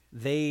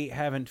they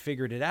haven't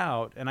figured it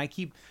out. And I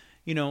keep,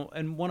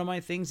 and one of my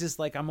things is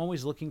like I'm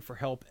always looking for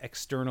help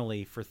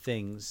externally for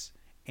things,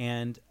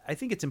 and I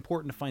think it's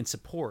important to find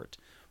support.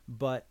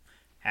 But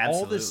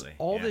absolutely,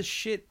 all this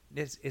shit,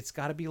 it's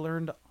got to be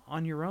learned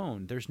on your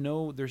own. There's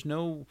no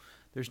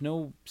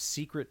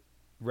secret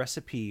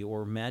recipe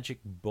or magic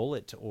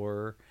bullet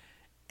or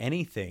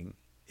anything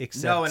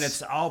except no, and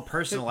it's all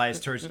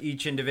personalized towards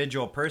each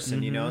individual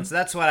person, and so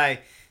that's what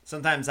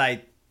sometimes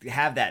I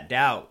have that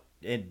doubt,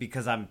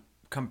 because I'm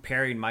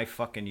comparing my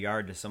fucking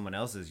yard to someone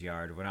else's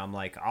yard when I'm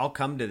like, I'll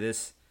come to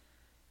this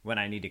when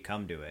I need to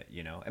come to it,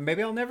 you know? And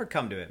maybe I'll never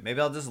come to it. Maybe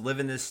I'll just live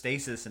in this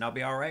stasis and I'll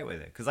be all right with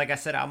it. Because like I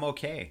said, I'm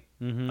okay.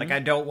 Like, I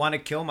don't want to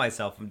kill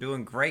myself. I'm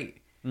doing great.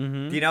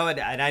 You know,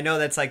 and I know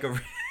that's like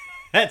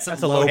that's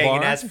a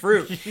low-hanging ass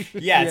fruit.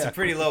 Yeah, it's a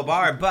pretty low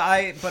bar.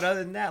 But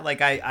other than that,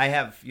 like I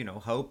have, you know,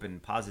 hope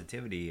and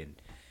positivity,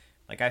 and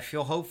like I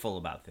feel hopeful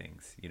about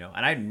things, you know.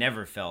 And I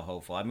never felt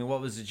hopeful. I mean, what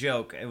was the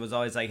joke? It was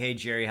always like, "Hey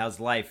Jerry, how's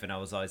life?" And I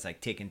was always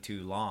like, "Taking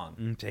too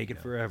long." Taking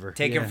forever.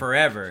 Taking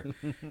forever.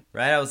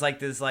 Right? I was like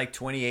this like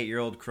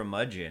 28-year-old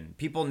curmudgeon.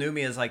 People knew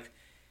me as like,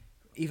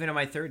 even in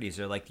my 30s,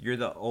 they're like, you're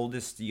the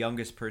oldest,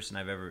 youngest person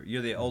I've ever,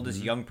 you're the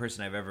oldest young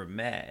person I've ever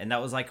met. And that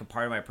was like a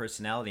part of my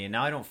personality. And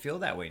now I don't feel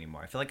that way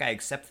anymore. I feel like I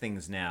accept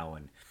things now,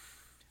 and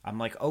I'm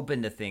like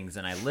open to things,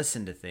 and I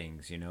listen to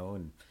things, you know,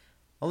 and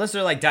unless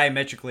they're like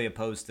diametrically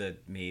opposed to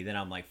me, then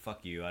I'm like,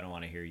 fuck you, I don't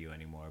want to hear you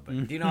anymore.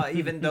 But you know,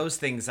 even those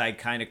things, I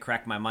kind of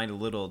crack my mind a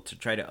little to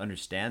try to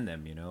understand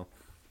them, you know.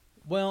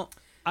 Well,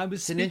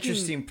 it's an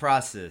interesting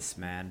process,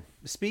 man.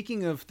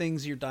 Speaking of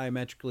things you're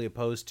diametrically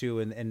opposed to,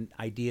 and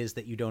ideas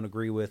that you don't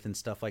agree with and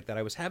stuff like that,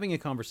 I was having a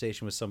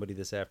conversation with somebody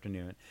this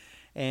afternoon,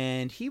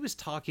 and he was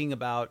talking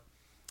about,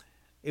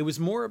 it was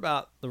more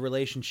about the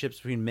relationships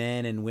between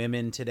men and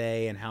women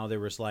today, and how there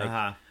was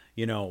like,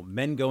 you know,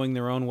 men going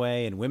their own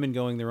way and women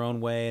going their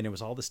own way, and it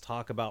was all this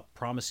talk about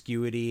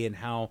promiscuity and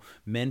how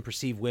men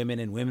perceive women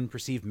and women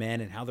perceive men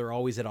and how they're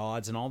always at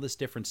odds and all this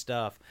different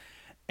stuff.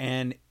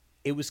 And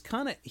it was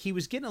kind of, he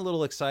was getting a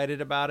little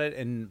excited about it,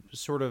 and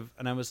sort of,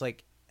 and I was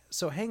like,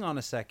 so hang on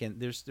a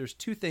second. There's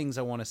two things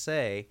I want to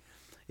say,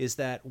 is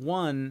that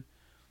one,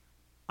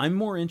 I'm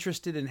more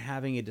interested in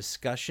having a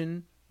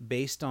discussion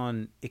based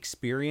on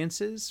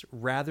experiences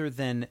rather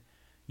than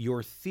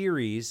your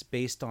theories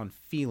based on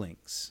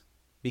feelings,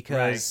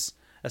 because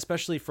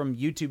especially from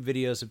YouTube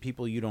videos of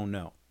people you don't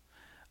know.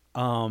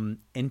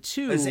 And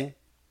two,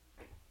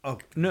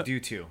 do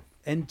too.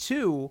 And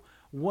two,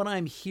 what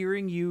I'm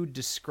hearing you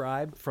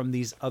describe from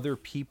these other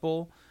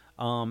people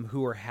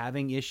who are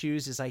having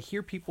issues is I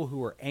hear people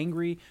who are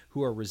angry,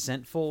 who are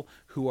resentful,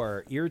 who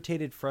are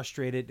irritated,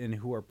 frustrated, and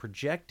who are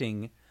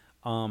projecting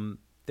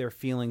their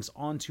feelings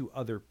onto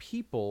other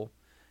people.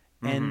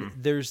 And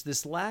there's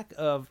this lack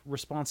of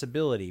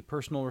responsibility,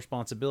 personal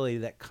responsibility,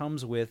 that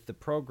comes with the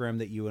program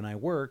that you and I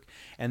work,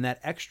 and that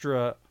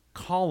extra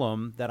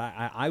column that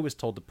I was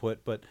told to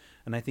put,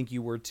 and I think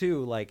you were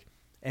too, like,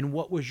 and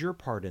what was your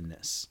part in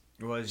this?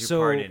 What was your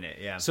part in it?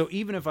 Yeah. So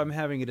even if I'm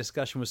having a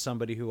discussion with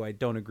somebody who I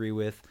don't agree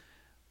with,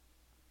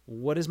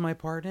 what is my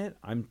part in it?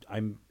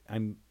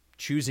 I'm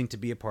choosing to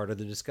be a part of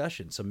the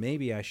discussion. So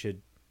maybe I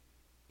should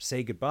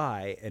say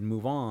goodbye and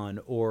move on,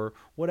 or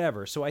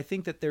whatever. So I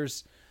think that there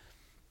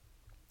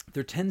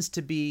tends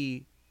to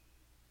be,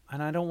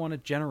 and I don't want to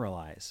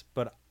generalize,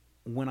 but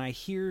when I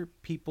hear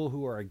people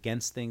who are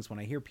against things, when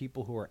I hear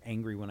people who are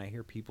angry, when I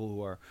hear people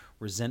who are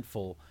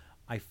resentful,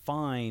 I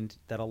find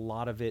that a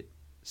lot of it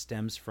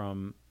stems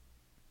from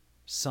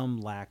some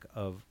lack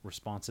of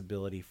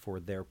responsibility for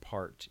their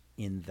part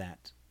in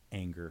that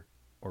anger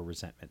or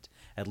resentment.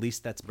 At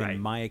least that's been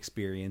my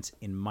experience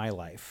in my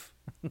life.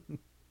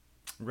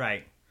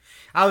 Right.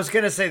 I was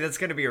going to say that's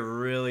going to be a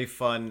really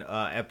fun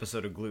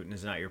episode of Gluten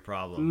Is Not Your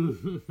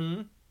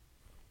Problem.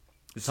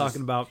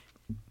 Talking about...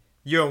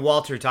 You and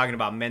Walter talking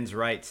about men's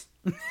rights.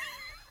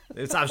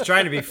 I was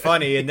trying to be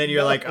funny, and then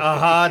you're like,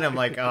 and I'm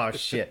like, oh,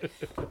 shit.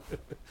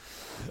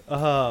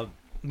 And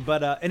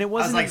it wasn't.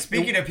 I was like,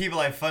 speaking of people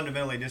I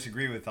fundamentally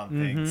disagree with on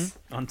things,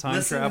 on time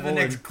listen travel. To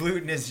the next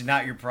Gluten Is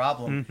Not Your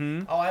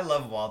Problem. Oh, I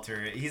love Walter.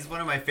 He's one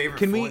of my favorite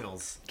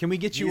foils. Can we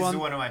get you on? He's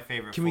one of my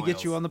favorite. Can we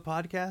get you on the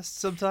podcast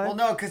sometime? Well,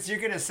 no, because you're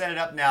gonna set it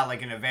up now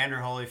like an Evander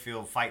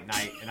Holyfield fight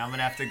night, and I'm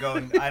gonna have to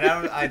go.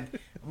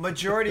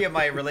 Majority of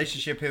my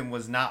relationship with him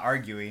was not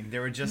arguing. They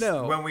were just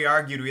when we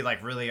argued, we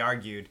like really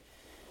argued.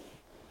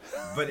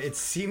 But it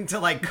seemed to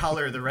like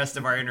color the rest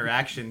of our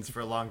interactions for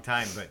a long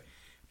time.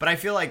 But I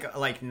feel like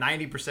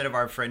 90% of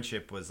our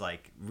friendship was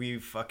like we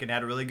fucking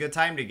had a really good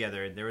time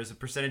together. And there was a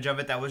percentage of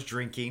it that was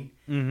drinking,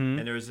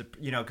 and there was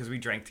because we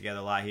drank together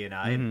a lot, he and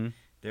I. And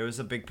there was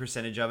a big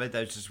percentage of it that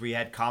was just we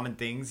had common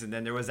things, and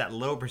then there was that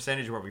little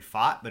percentage where we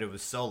fought, but it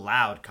was so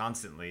loud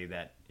constantly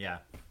that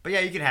But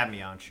yeah, you can have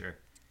me on, sure.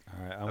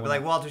 All right, I'll be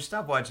like, Walter,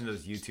 stop watching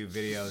those YouTube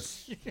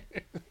videos.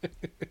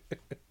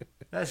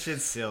 That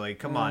shit's silly.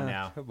 Come on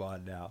now.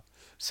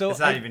 So it's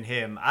not even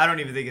him. I don't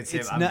even think it's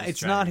him.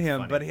 It's not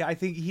him, but I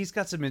think he's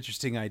got some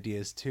interesting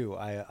ideas too.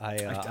 I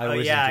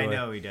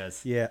know he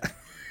does. Yeah.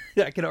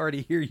 I can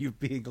already hear you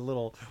being a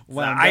little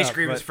wound up. Ice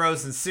cream is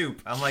frozen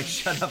soup. I'm like,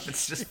 shut up!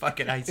 It's just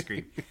fucking ice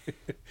cream.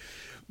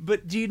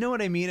 But do you know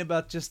what I mean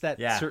about just that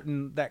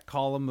that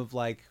column of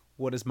like,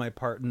 what is my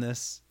part in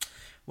this?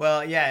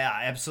 Well,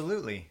 yeah,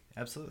 absolutely.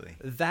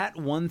 That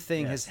one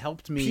thing has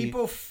helped me.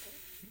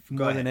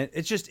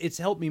 It's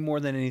helped me more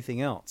than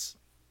anything else.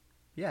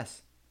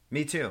 Yes,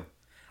 me too.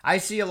 I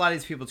see a lot of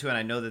these people too, and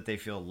I know that they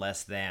feel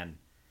less than,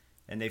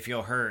 and they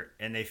feel hurt,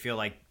 and they feel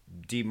like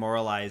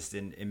demoralized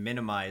and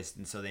minimized,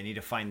 and so they need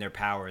to find their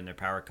power, and their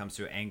power comes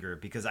through anger,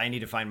 because I need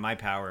to find my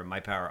power, and my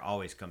power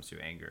always comes through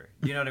anger.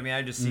 You know what I mean?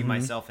 I just see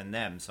myself in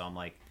them, so I'm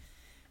like,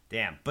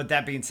 damn. But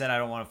that being said, I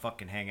don't want to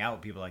fucking hang out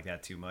with people like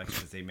that too much,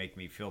 because they make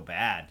me feel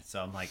bad.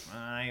 So I'm like,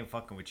 I ain't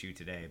fucking with you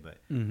today. But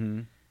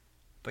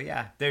but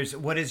yeah,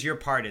 what is your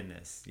part in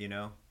this, you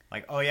know?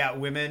 Like, oh yeah,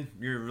 women,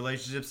 your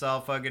relationship's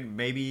all fucking,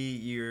 maybe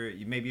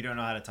you don't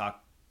know how to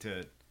talk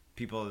to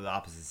people of the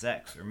opposite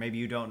sex, or maybe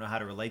you don't know how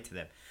to relate to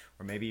them,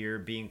 or maybe you're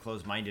being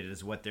closed-minded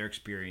as what their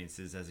experience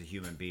is as a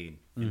human being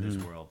in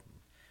this world,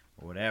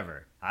 or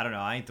whatever. I don't know.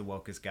 I ain't the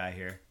wokest guy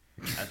here,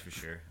 that's for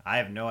sure. I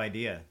have no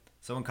idea.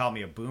 Someone called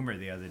me a boomer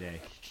the other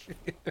day.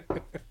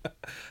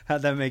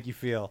 How'd that make you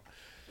feel?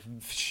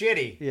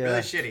 Shitty. Yeah. Really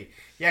shitty.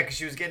 Yeah, because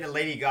she was getting a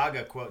Lady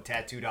Gaga quote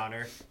tattooed on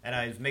her, and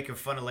I was making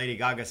fun of Lady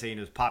Gaga saying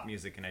it was pop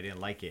music, and I didn't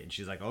like it. And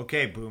she's like,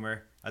 okay,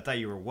 boomer, I thought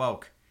you were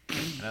woke.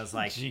 And I was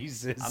like,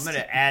 Jesus, I'm going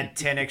to add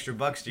 10 extra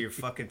bucks to your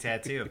fucking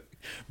tattoo.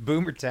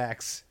 Boomer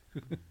tax.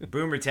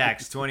 Boomer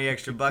tax, 20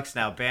 extra bucks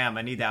now. Bam,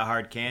 I need that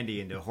hard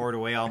candy and to hoard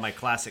away all my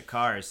classic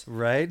cars.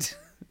 Right?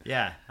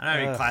 Yeah, I don't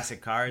have any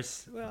classic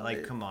cars. Well,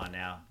 like, come on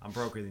now. I'm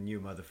broker than you,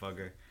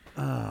 motherfucker.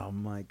 Oh,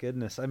 my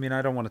goodness. I mean,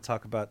 I don't want to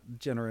talk about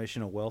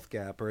generational wealth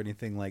gap or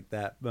anything like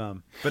that.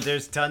 But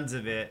there's tons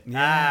of it.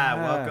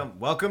 Yeah.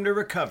 Welcome to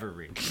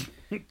recovery.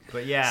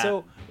 But yeah.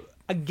 So,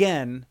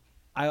 again,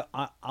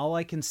 all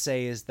I can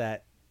say is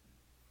that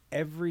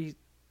every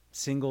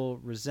single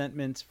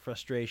resentment,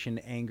 frustration,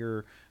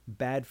 anger,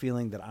 bad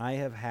feeling that I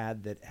have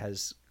had that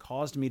has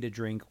caused me to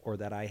drink, or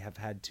that I have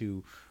had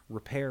to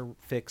repair,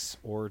 fix,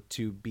 or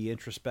to be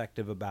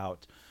introspective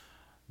about,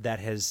 that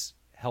has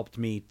helped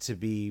me to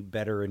be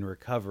better in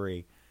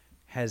recovery,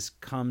 has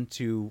come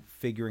to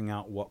figuring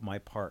out what my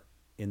part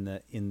in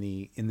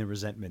the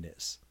resentment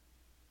is.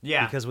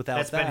 Yeah, because without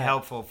that's been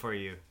helpful for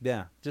you.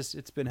 Yeah, just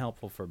it's been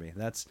helpful for me.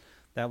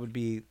 That would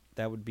be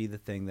the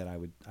thing that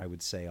I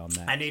would say on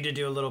that. I need to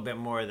do a little bit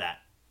more of that.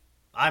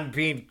 I'm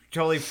being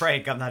totally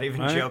frank. I'm not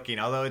even joking.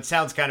 Although it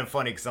sounds kind of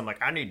funny because I'm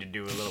like, I need to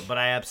do a little, but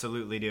I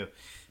absolutely do.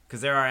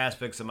 Because there are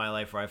aspects of my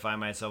life where I find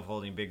myself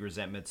holding big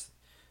resentments,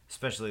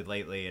 especially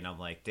lately, and I'm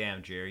like,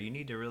 damn, Jerry, you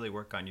need to really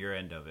work on your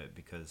end of it,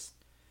 because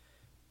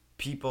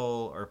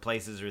people or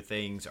places or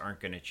things aren't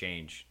going to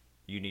change.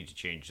 You need to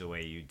change the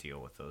way you deal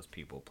with those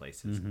people,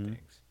 places, and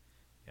things.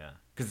 Yeah,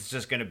 because it's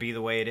just going to be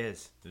the way it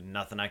is. There's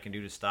nothing I can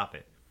do to stop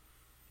it.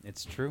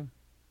 It's true.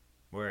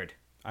 Word.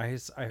 I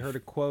heard a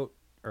quote,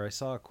 or I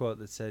saw a quote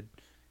that said,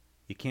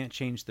 you can't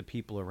change the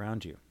people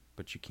around you,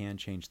 but you can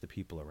change the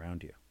people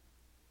around you.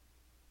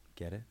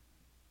 Get it?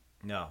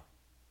 No.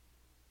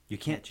 You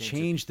can't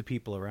change the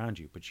people around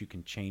you, but you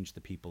can change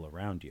the people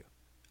around you.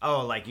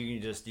 Oh, like you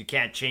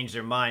can't change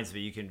their minds,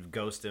 but you can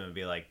ghost them and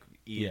be like,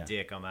 eat a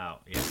dick, I'm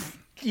out. Yeah.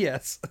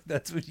 Yes,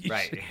 that's what you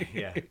Right,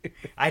 yeah.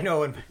 I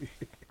know when...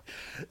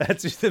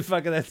 That's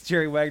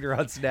Jerry Wagner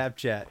on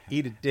Snapchat.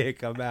 Eat a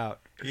dick, I'm out.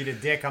 Eat a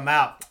dick, I'm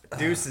out.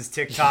 Deuces,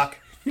 TikTok.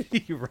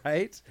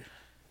 Right?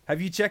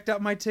 Have you checked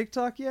out my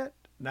TikTok yet?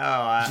 No,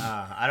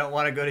 I don't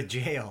want to go to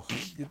jail.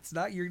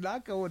 You're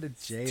not going to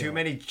jail. Too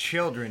many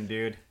children,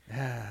 dude.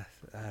 I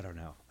don't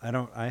know. I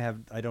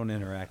don't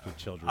interact with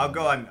children. I'll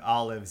go on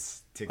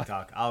Olive's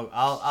TikTok.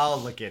 I'll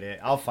look at it.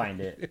 I'll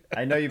find it.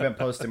 I know you've been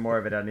posting more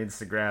of it on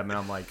Instagram, and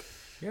I'm like,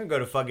 you're gonna go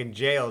to fucking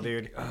jail,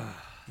 dude.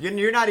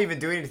 You're not even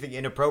doing anything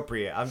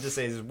inappropriate. I'm just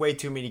saying, there's way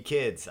too many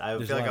kids. I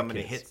feel like I'm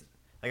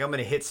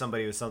gonna hit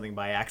somebody with something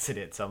by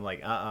accident. So I'm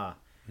like,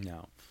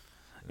 No.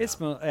 It's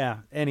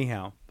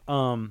anyhow.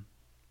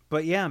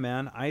 But yeah,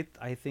 man,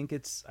 I think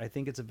it's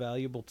a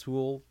valuable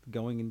tool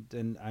going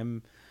and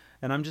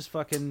I'm just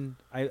fucking.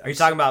 Are you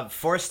talking about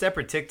 4-step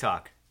or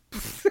TikTok?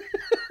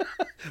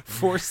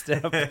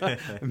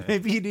 4-step.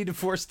 Maybe you need a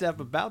 4-step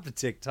about the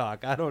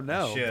TikTok. I don't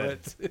know.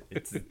 But...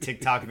 It's a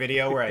TikTok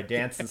video where I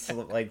dance and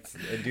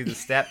do the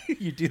step.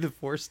 You do the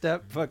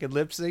 4-step fucking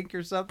lip sync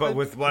or something. But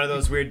with one of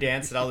those weird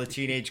dances that all the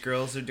teenage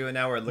girls are doing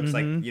now, where it looks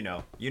like you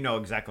know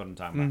exactly what I'm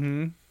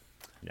talking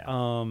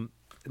about. Yeah.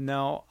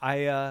 No,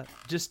 I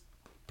just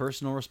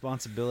personal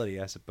responsibility,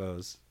 I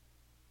suppose.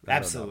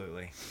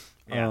 Absolutely.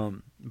 Yeah.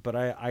 But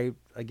I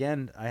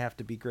again, I have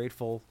to be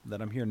grateful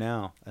that I'm here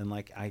now, and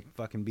like I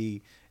fucking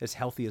be as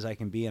healthy as I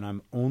can be, and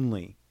I'm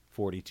only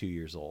 42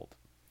 years old.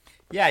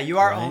 Yeah, you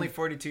are only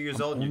 42 years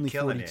old, and you're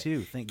killing 42.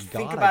 it. Thank God.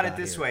 Think about it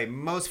this way: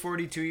 most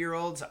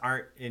 42-year-olds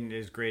aren't in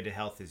as great a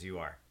health as you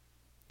are.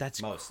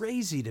 That's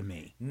crazy to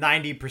me.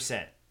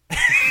 90%.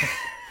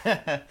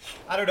 I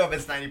don't know if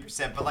it's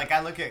 90%, but like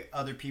I look at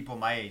other people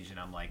my age, and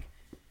I'm like.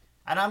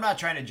 And I'm not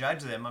trying to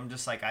judge them. I'm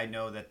just like, I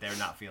know that they're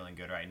not feeling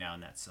good right now,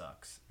 and that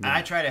sucks. Yeah. And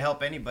I try to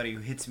help anybody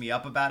who hits me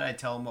up about it. I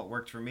tell them what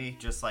worked for me,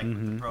 just like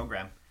with the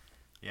program.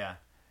 Yeah.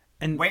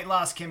 And weight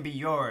loss can be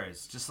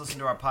yours. Just listen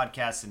to our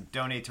podcast and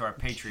donate to our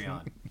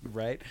Patreon.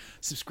 Right.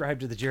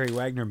 Subscribe to the Jerry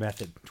Wagner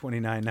Method.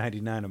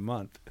 $29.99 a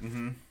month.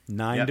 9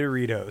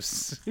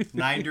 Doritos.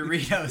 9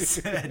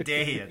 Doritos a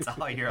day. That's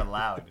all you're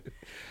allowed.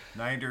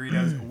 9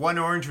 Doritos. 1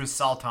 orange with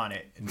salt on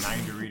it. And 9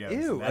 Doritos.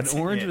 Ew, that's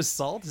an orange with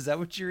salt? Is that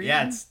what you're eating?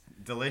 Yeah, it's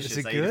delicious. Is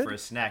it I good? eat it for a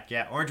snack.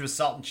 Yeah, orange with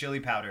salt and chili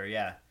powder.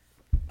 Yeah.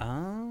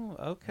 Oh,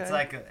 okay.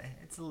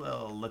 It's a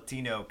little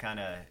Latino kind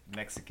of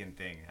Mexican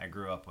thing I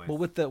grew up with. Well,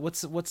 with the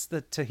what's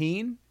the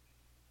tahini?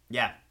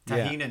 Yeah,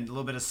 tahini and a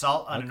little bit of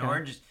salt on an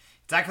orange.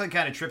 It actually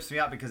kind of trips me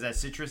out because that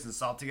citrus and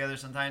salt together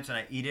sometimes when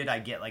I eat it, I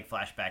get like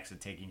flashbacks of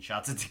taking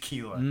shots of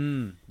tequila.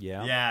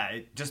 Yeah. Yeah,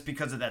 just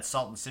because of that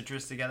salt and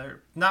citrus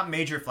together. Not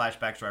major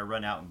flashbacks where I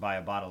run out and buy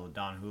a bottle of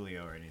Don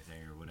Julio or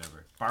anything or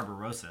whatever.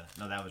 Barbarossa.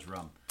 No, that was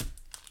rum.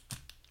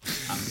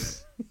 I'm good.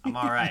 I'm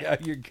all right. Yeah,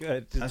 you're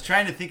good. I was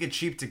trying to think of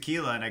cheap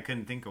tequila and I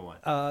couldn't think of one.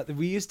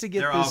 We used to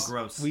get They're this, all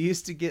gross. We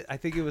used to get, I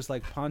think it was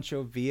like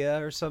Pancho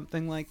Villa or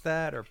something like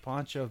that, or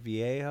Pancho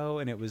Viejo,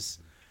 and it was.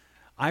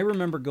 I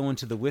remember going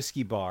to the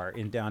whiskey bar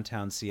in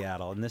downtown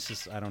Seattle, and this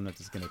is, I don't know if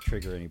this is going to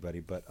trigger anybody,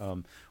 but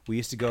we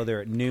used to go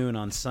there at noon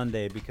on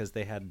Sunday because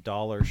they had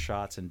dollar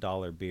shots and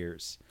dollar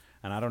beers.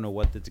 And I don't know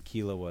what the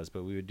tequila was,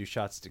 but we would do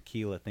shots of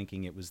tequila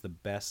thinking it was the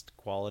best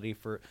quality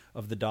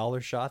of the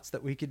dollar shots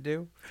that we could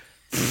do.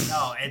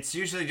 No, it's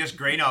usually just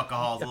grain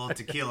alcohol with a little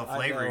tequila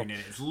flavoring in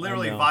it. It's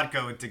literally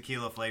vodka with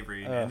tequila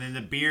flavoring. And then the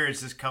beer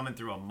is just coming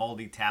through a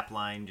moldy tap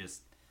line,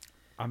 just...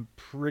 I'm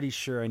pretty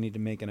sure I need to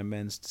make an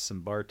amends to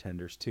some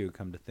bartenders too,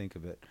 come to think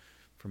of it,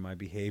 for my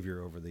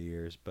behavior over the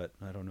years, but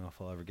I don't know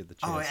if I'll ever get the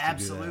chance to do that. Oh,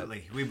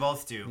 absolutely. We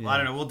both do. Yeah. I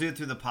don't know. We'll do it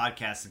through the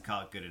podcast and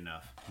call it good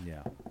enough.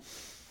 Yeah.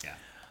 Yeah.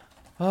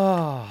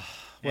 Oh,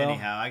 well.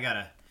 Anyhow, you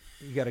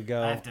gotta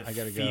go. I have to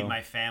gotta feed go.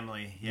 my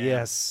family. Yeah.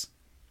 Yes.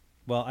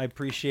 Well, I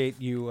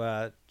appreciate you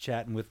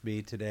chatting with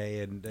me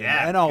today, and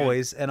Yeah,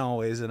 always, and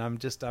I'm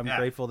Yeah.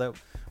 grateful that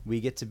we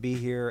get to be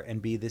here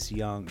and be this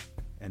young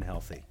and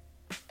healthy.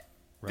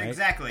 Right?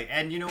 Exactly.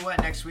 And you know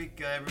what? Next week,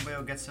 everybody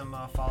will get some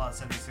Fallout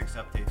 76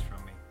 updates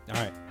from me. All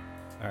right.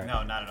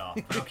 No, not at all.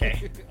 But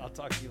okay. I'll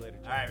talk to you later.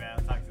 All right, man.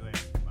 I'll talk to you later.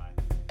 Bye.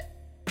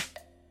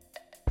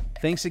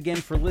 Thanks again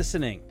for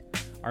listening.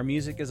 Our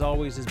music, as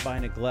always, is by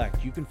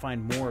Neglect. You can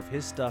find more of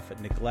his stuff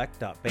at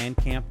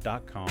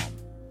neglect.bandcamp.com.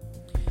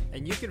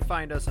 And you can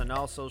find us on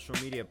all social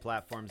media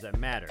platforms that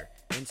matter: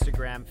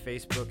 Instagram,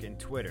 Facebook, and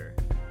Twitter.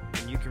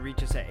 And you can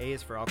reach us at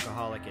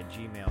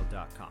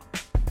aisforalcoholic@gmail.com.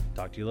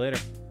 Talk to you later.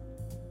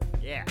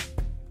 Yeah.